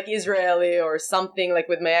sound like Israeli or something like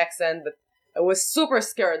with my accent, but I was super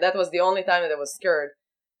scared. That was the only time that I was scared.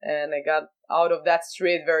 And I got out of that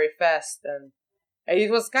street very fast. And it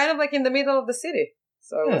was kind of like in the middle of the city.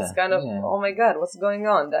 So it was kind of, oh my God, what's going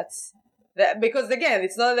on? That's that because again,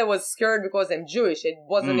 it's not that I was scared because I'm Jewish. I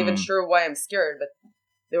wasn't even sure why I'm scared, but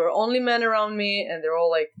there were only men around me, and they're all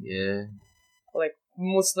like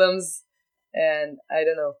Muslims, and I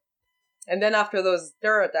don't know. And then after those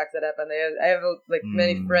terror attacks that happened, I have like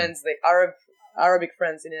many friends, like Arabic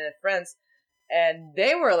friends, Indian friends, and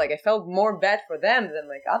they were like, I felt more bad for them than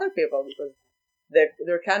like other people because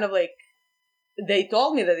they're kind of like, they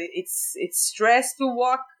told me that it's stress to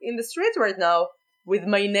walk in the streets right now with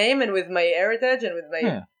my name and with my heritage and with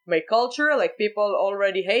my culture. Like people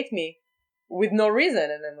already hate me with no reason,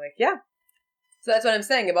 and I'm like, yeah. So that's what I'm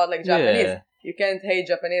saying about like Japanese. Yeah. You can't hate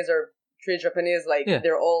Japanese or treat Japanese like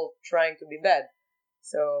they're all trying to be bad.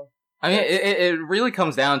 So I mean, it really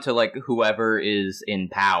comes down to like whoever is in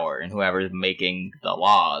power and whoever is making the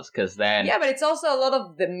laws, because then but it's also a lot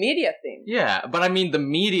of the media thing. Yeah, but I mean, the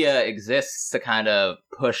media exists to kind of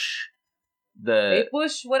push they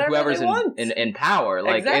push whatever whoever's they want in power.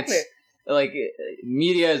 Like exactly. It's like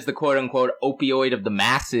media is the quote unquote opioid of the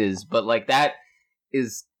masses, but like that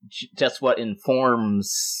is just what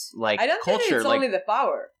informs like culture. I don't think it's only the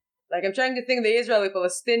power. Like I'm trying to think the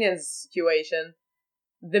Israeli-Palestinian situation.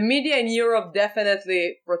 The media in Europe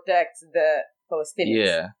definitely protects the Palestinians.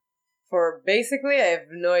 Yeah. For basically, I have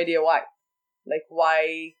no idea why. Like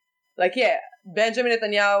why? Like Benjamin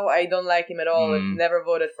Netanyahu, I don't like him at all. I've never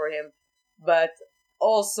voted for him. But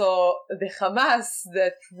also the Hamas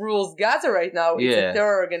that rules Gaza right now, it's a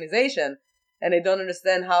terror organization. And I don't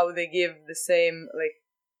understand how they give the same,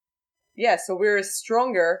 like, so we're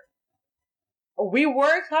stronger. We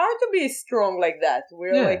worked hard to be strong like that.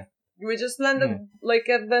 We're like, we just landed like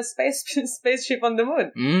at the spaceship on the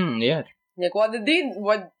moon. Like what they did,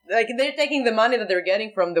 like they're taking the money that they're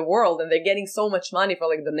getting from the world, and they're getting so much money for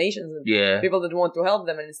like donations and people that want to help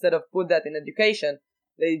them, and instead of put that in education,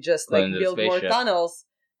 they just like build more tunnels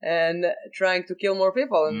and trying to kill more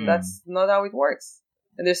people, and that's not how it works.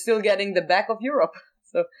 And they're still getting the back of Europe,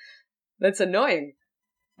 so that's annoying.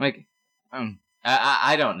 Like,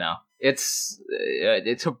 I don't know. It's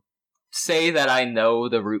to say that I know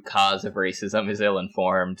the root cause of racism is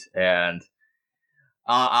ill-informed, and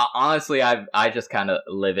honestly, I just kind of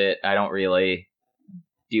live it. I don't really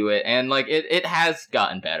do it, and like it has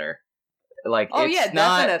gotten better. Like, it's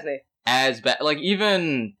not definitely as bad. Like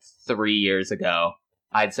even 3 years ago,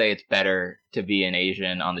 I'd say it's better to be an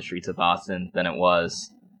Asian on the streets of Boston than it was.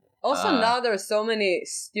 Also, now there are so many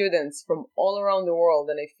students from all around the world,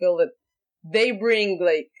 and I feel that they bring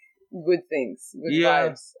like good things, good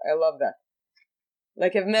vibes. I love that.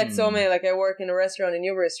 Like I've met so many. Like I work in a restaurant in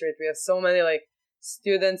Newbury Street. We have so many like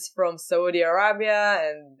students from Saudi Arabia,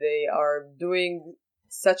 and they are doing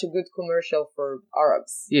such a good commercial for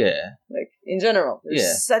Arabs. Yeah. Like in general,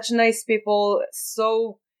 they're such nice people,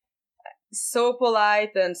 so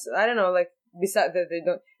polite, and I don't know, like besides that they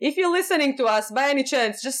don't. If you're listening to us by any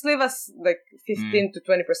chance, just leave us like 15 to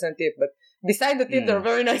 20% tip. But beside the tip, they're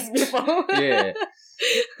very nice people. Yeah.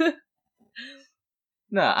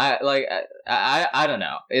 No, I don't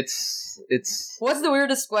know. It's. What's the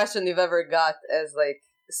weirdest question you've ever got as like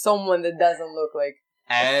someone that doesn't look like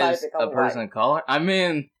as a person of color? I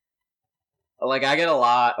mean, like I get a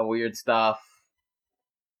lot of weird stuff.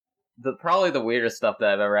 Probably the weirdest stuff that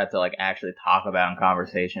I've ever had to like actually talk about in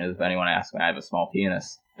conversation is if anyone asks me I have a small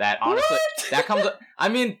penis. That honestly, that comes. I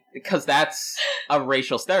mean, because that's a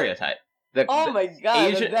racial stereotype. My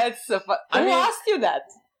God, that's who asked you that?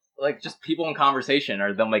 Like, just people in conversation,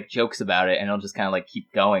 or they'll make jokes about it, and it'll just kind of like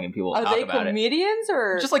keep going, and people will talk about it. Are they comedians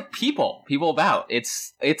or just like people about?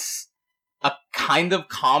 It's a kind of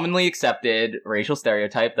commonly accepted racial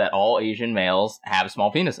stereotype that all Asian males have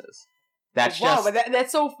small penises. That's but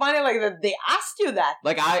that's so funny. Like that they asked you that.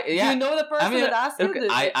 Like Do you know the person that asked you?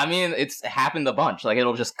 I mean, it's happened a bunch. Like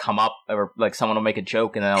it'll just come up, or like someone will make a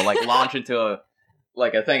joke, and then it'll like launch into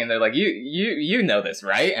like a thing, and they're like, you know this,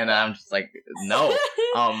 right? And I'm just like, no.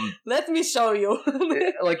 Let me show you.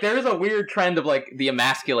 Like, there is a weird trend of like the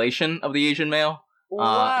emasculation of the Asian male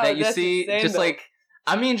Wow, that you that's see. insane, Just though. like,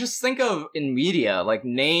 I mean, just think of in media, like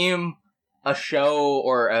name a show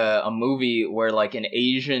or a movie where like an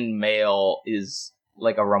Asian male is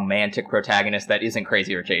like a romantic protagonist that isn't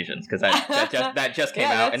Crazy Rich Asians, because that just came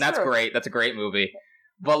out, and that's true. great. That's a great movie.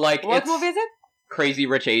 But like, What movie is it? Crazy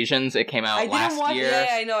Rich Asians. It came out I last didn't watch year. Yeah,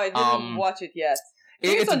 I know. I didn't watch it yet. I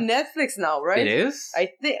think it's on Netflix now, right? It is? I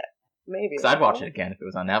think maybe. Because I'd watch it again if it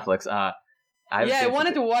was on Netflix. I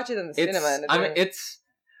wanted to watch it in the cinema. And I mean, it's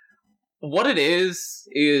what it is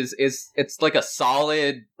it's like a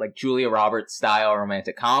solid like Julia Roberts style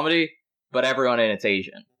romantic comedy, but everyone in it's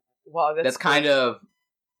Asian. Wow, that's cool. Kind of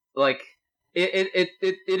like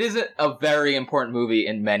it is a very important movie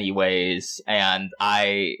in many ways, and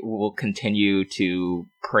I will continue to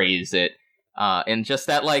praise it. And just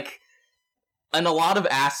that, like, in a lot of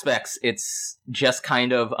aspects, it's just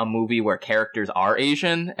kind of a movie where characters are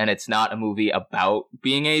Asian, and it's not a movie about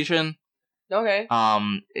being Asian. Okay.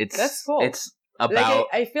 That's cool. It's about. Like,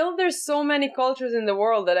 I feel there's so many cultures in the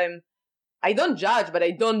world that I don't judge, but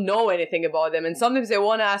I don't know anything about them. And sometimes I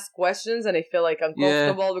want to ask questions, and I feel like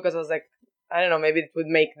uncomfortable because I was like, I don't know, maybe it would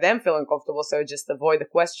make them feel uncomfortable, so I just avoid the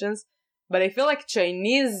questions. But I feel like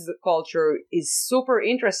Chinese culture is super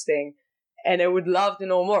interesting, and I would love to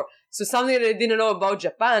know more. So something that I didn't know about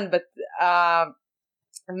Japan, but I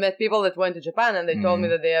met people that went to Japan, and they told me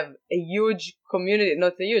that they have a huge community,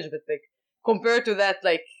 not a huge, but like compared to that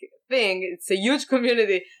like thing, it's a huge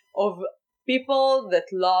community of people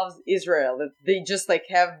that loves Israel. That they just like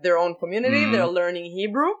have their own community. They're learning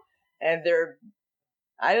Hebrew, and they're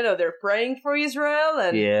praying for Israel,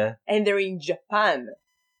 and they're in Japan.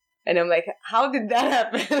 And I'm like, how did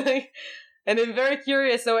that happen? And I'm very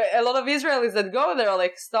curious. So a lot of Israelis that go there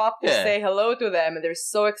like stop to say hello to them, and they're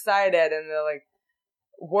so excited, and they're like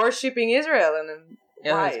worshipping Israel. And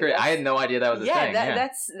that's great. I had no idea that was a thing.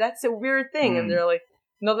 That's a weird thing. And they're like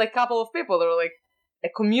not like a couple of people. They're like a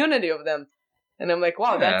community of them. And I'm like,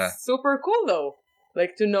 wow, that's super cool though.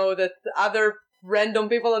 Like to know that other random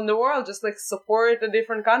people in the world just like support a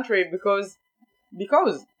different country because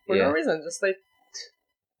for no reason, just like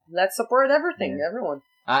let's support everything, everyone.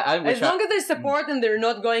 I wish as long as they support and they're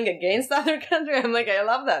not going against other country, I'm like, I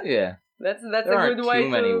love that. Yeah, that's there a good way. Too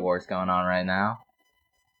many wars going on right now.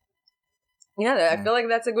 Yeah, I feel like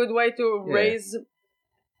that's a good way to raise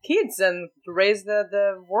kids and to raise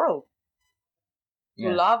the world to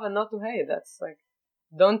love and not to hate. That's like,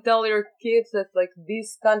 don't tell your kids that like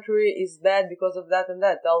this country is bad because of that and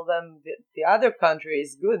that. Tell them the other country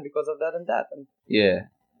is good because of that and that. And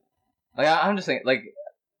like I'm just saying, like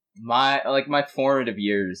my formative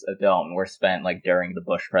years of Dalton were spent like during the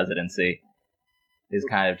Bush presidency. Is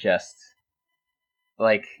kind of just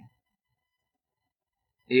like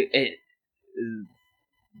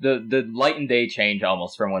the light and day change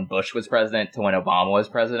almost from when Bush was president to when Obama was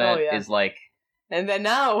president is like. And then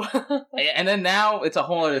now it's a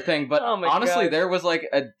whole other thing. But honestly, there was like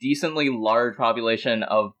a decently large population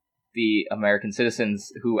of the American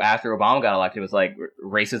citizens who, after Obama got elected, was like,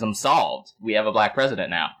 racism solved. We have a black president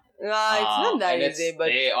now. It's not that easy, but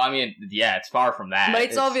it's far from that. But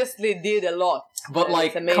it's obviously did a lot. But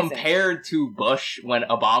like compared to Bush when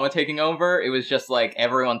Obama taking over, it was just like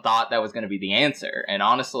everyone thought that was going to be the answer. And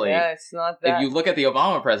honestly, it's not that. If you look at the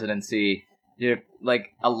Obama presidency,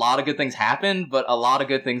 like a lot of good things happened, but a lot of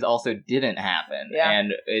good things also didn't happen.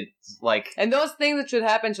 And it's like, and those things that should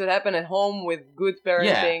happen at home with good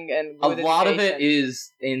parenting and good a lot of it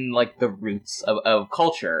is in like the roots of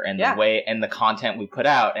culture and the way and the content we put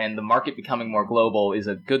out, and the market becoming more global is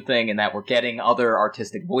a good thing in that we're getting other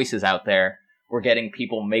artistic voices out there. We're getting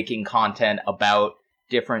people making content about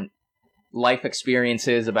different life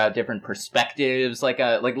experiences, about different perspectives. Like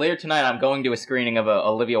later tonight, I'm going to a screening of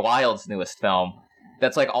Olivia Wilde's newest film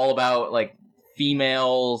that's like all about like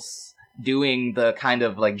females doing the kind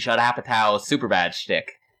of like Judd Apatow Superbad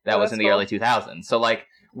shtick that was in the early 2000s. So like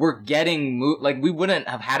we're getting like we wouldn't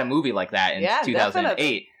have had a movie like that in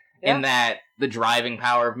 2008 in that the driving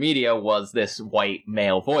power of media was this white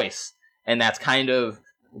male voice, and that's kind of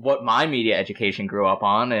what my media education grew up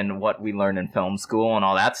on and what we learned in film school and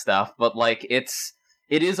all that stuff. But like it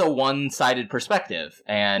is a one-sided perspective,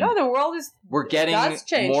 and the world we're getting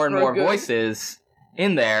more and more voices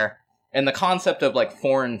in there, and the concept of like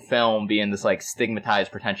foreign film being this like stigmatized,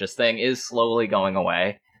 pretentious thing is slowly going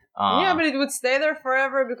away. But it would stay there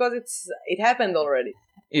forever because it happened already.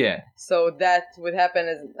 So that would happen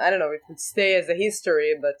as, I don't know, it would stay as a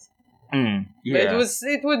history, but but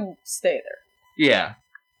it would stay there.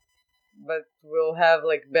 but we'll have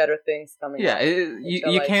like better things coming. Yeah, up,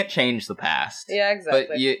 you can't change the past. Yeah, exactly.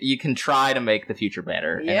 But you can try to make the future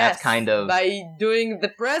better, yes, and that's kind of by doing the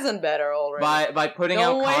present better already. By putting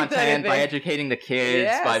out content, by educating the kids,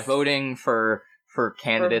 yes. by voting for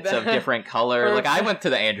candidates of different color. Like I went to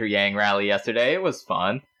the Andrew Yang rally yesterday. It was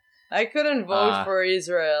fun. I couldn't vote for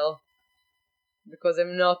Israel because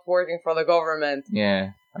I'm not working for the government.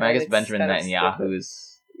 Yeah, I guess Benjamin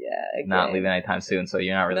Netanyahu's not leaving anytime soon, so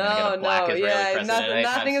you're not really going to get a black Israeli president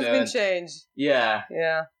nothing has been changed. Yeah.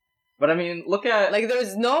 Yeah. But I mean, look at... Like,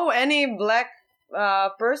 there's any black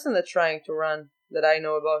person that's trying to run that I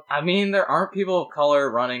know about. I mean, there aren't people of color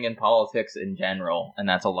running in politics in general, and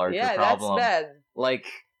that's a larger problem. Yeah, that's bad. Like,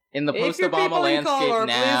 in the post-Obama landscape color,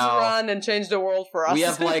 now... please run and change the world for us. We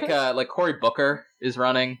have, like Cory Booker is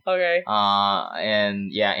running. Okay.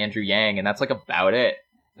 And, Andrew Yang, and that's, like, about it.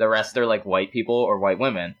 The rest are, like, white people or white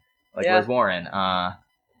women. Like, where's Warren?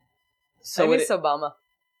 So I miss Obama.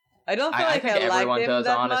 I don't feel like I liked everyone him does,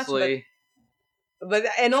 that honestly. much. But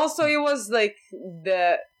and also it was, like,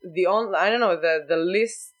 the only... I don't know, the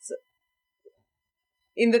list...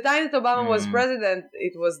 In the time that Obama was president,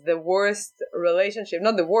 it was the worst relationship.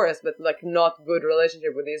 Not the worst, but, like, not good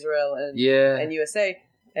relationship with Israel and USA.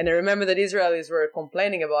 And I remember that Israelis were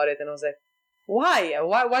complaining about it, and I was like, why?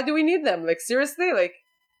 Why do we need them? Like, seriously? Like,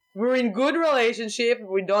 we're in good relationship.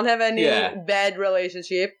 We don't have any bad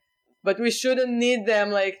relationship. But we shouldn't need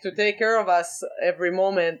them, like, to take care of us every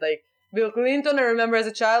moment. Like, Bill Clinton, I remember as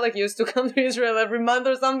a child, like, he used to come to Israel every month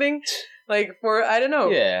or something. Like, for, I don't know.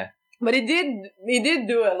 Yeah. But he did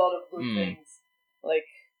do a lot of good things. Like,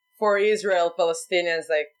 for Israel, Palestinians,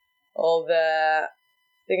 like, all the... I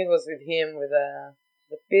think it was with him, with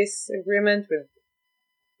the peace agreement with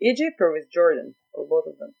Egypt or with Jordan, or both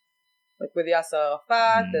of them. Like with Yasser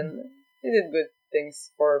Arafat, and he did good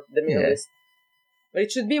things for the Middle East. But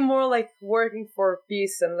it should be more like working for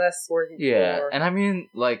peace and less working for... Yeah, and I mean,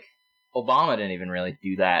 like, Obama didn't even really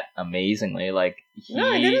do that amazingly. Like, he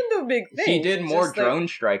didn't do big things. He did more drone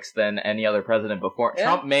strikes than any other president before. Yeah.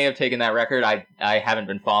 Trump may have taken that record. I haven't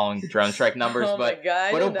been following the drone strike numbers, but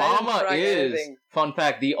Obama is, fun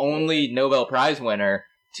fact, the only Nobel Prize winner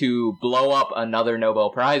to blow up another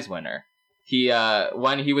Nobel Prize winner. He,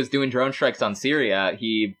 when he was doing drone strikes on Syria,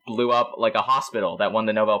 he blew up, like, a hospital that won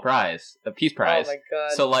the Nobel Prize, the Peace Prize. Oh my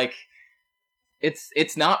god. So, like,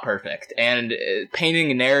 it's not perfect. And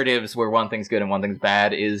painting narratives where one thing's good and one thing's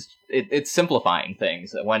bad it's simplifying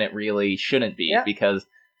things when it really shouldn't be. Yeah. Because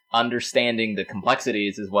understanding the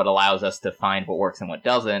complexities is what allows us to find what works and what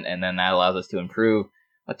doesn't, and then that allows us to improve.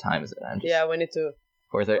 What time is it? We need to...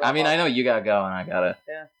 4:30. I mean, I know you gotta go, and I gotta...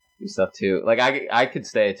 Yeah. Do stuff too. Like I could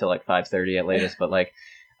stay till like 5:30 at latest, but like,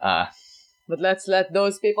 but let's let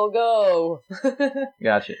those people go.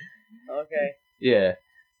 Gotcha. Okay. Yeah.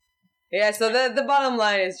 Yeah. So the bottom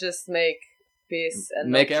line is just make peace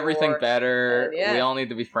and make everything better. We all need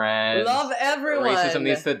to be friends. Love everyone. Racism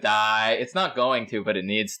needs to die. It's not going to, but it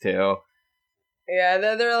needs to. Yeah,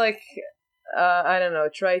 they're like, I don't know.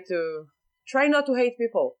 Try not to hate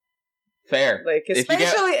people. Fair. Like,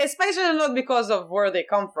 especially not because of where they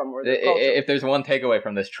come from or the culture. If there's one takeaway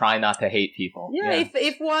from this, try not to hate people. Yeah.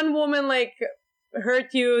 If one woman, like,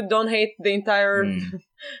 hurt you, don't hate the entire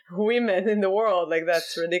women in the world. Like,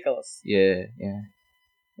 that's ridiculous. Yeah.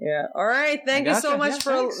 All right. Thank you so much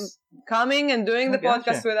for coming and doing the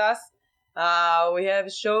podcast with us. We have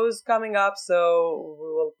shows coming up, so we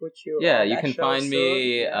will put you on you can find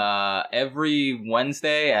me every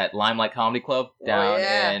Wednesday at Limelight Comedy Club down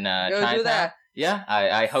in Chinatown. Do that. Yeah,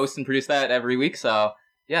 I host and produce that every week, so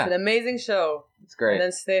yeah. It's an amazing show. It's great. And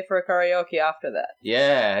then stay for karaoke after that.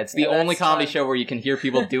 Yeah, it's the only comedy show where you can hear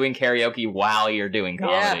people doing karaoke while you're doing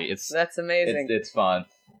comedy. Yeah, that's amazing. It's fun.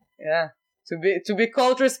 Yeah. To be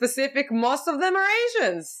culture specific, most of them are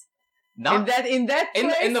Asians. Not in that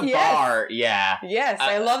place, in the bar, yeah. Yes,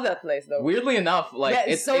 I love that place though. Weirdly enough, like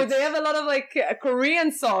they have a lot of like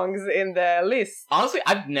Korean songs in the list. Honestly,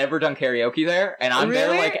 I've never done karaoke there, and I'm there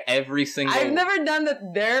like every single. I've never done that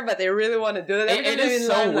there, but I really want to do that. It is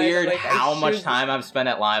so weird how much time I've spent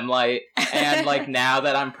at Limelight, and like now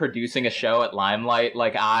that I'm producing a show at Limelight,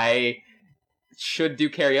 like I should do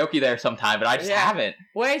karaoke there sometime, but I just haven't.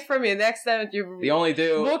 Wait for me next time you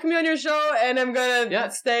book me on your show, and I'm gonna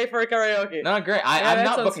stay for karaoke. No, great. I'm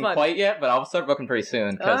not booking quite yet, but I'll start booking pretty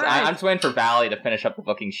soon because I'm just waiting for Valley to finish up the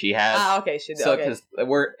booking she has. Okay, she did. So because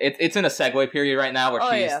it's in a segue period right now where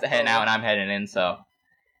she's heading out and I'm heading in. So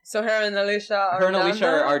So her and Alicia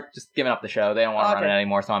are just giving up the show. They don't want to run it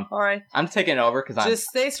anymore, so I'm taking it over because I'm just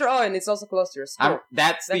stay strong, and it's also close to your school.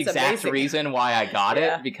 That's the exact reason why I got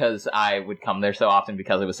it, because I would come there so often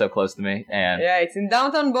because it was so close to me. And it's in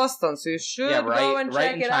downtown Boston, so you should go and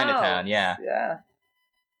check it out. Right in Chinatown,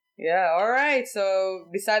 Yeah, all right. So,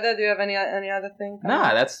 besides that, do you have any other thing?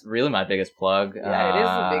 Nah, that's really my biggest plug. Yeah, it is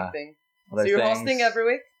a big thing. So you're hosting every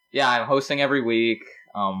week? Yeah, I'm hosting every week.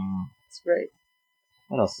 It's great.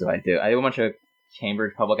 What else do? I do a bunch of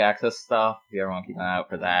Cambridge public access stuff. If you ever want to keep an eye out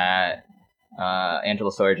for that.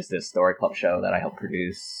 Angela Sawyer just did a story club show that I helped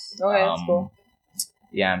produce. Okay, that's cool.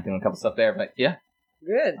 Yeah, I'm doing a couple stuff there, but yeah.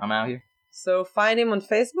 Good. I'm out here. So find him on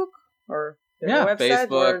Facebook or website,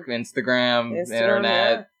 Facebook, Instagram,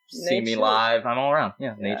 internet. See me live. I'm all around.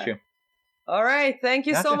 Yeah, Nate Chu. All right. Thank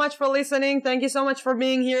you so much for listening. Thank you so much for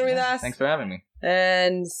being here with us. Thanks for having me.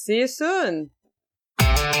 And see you soon.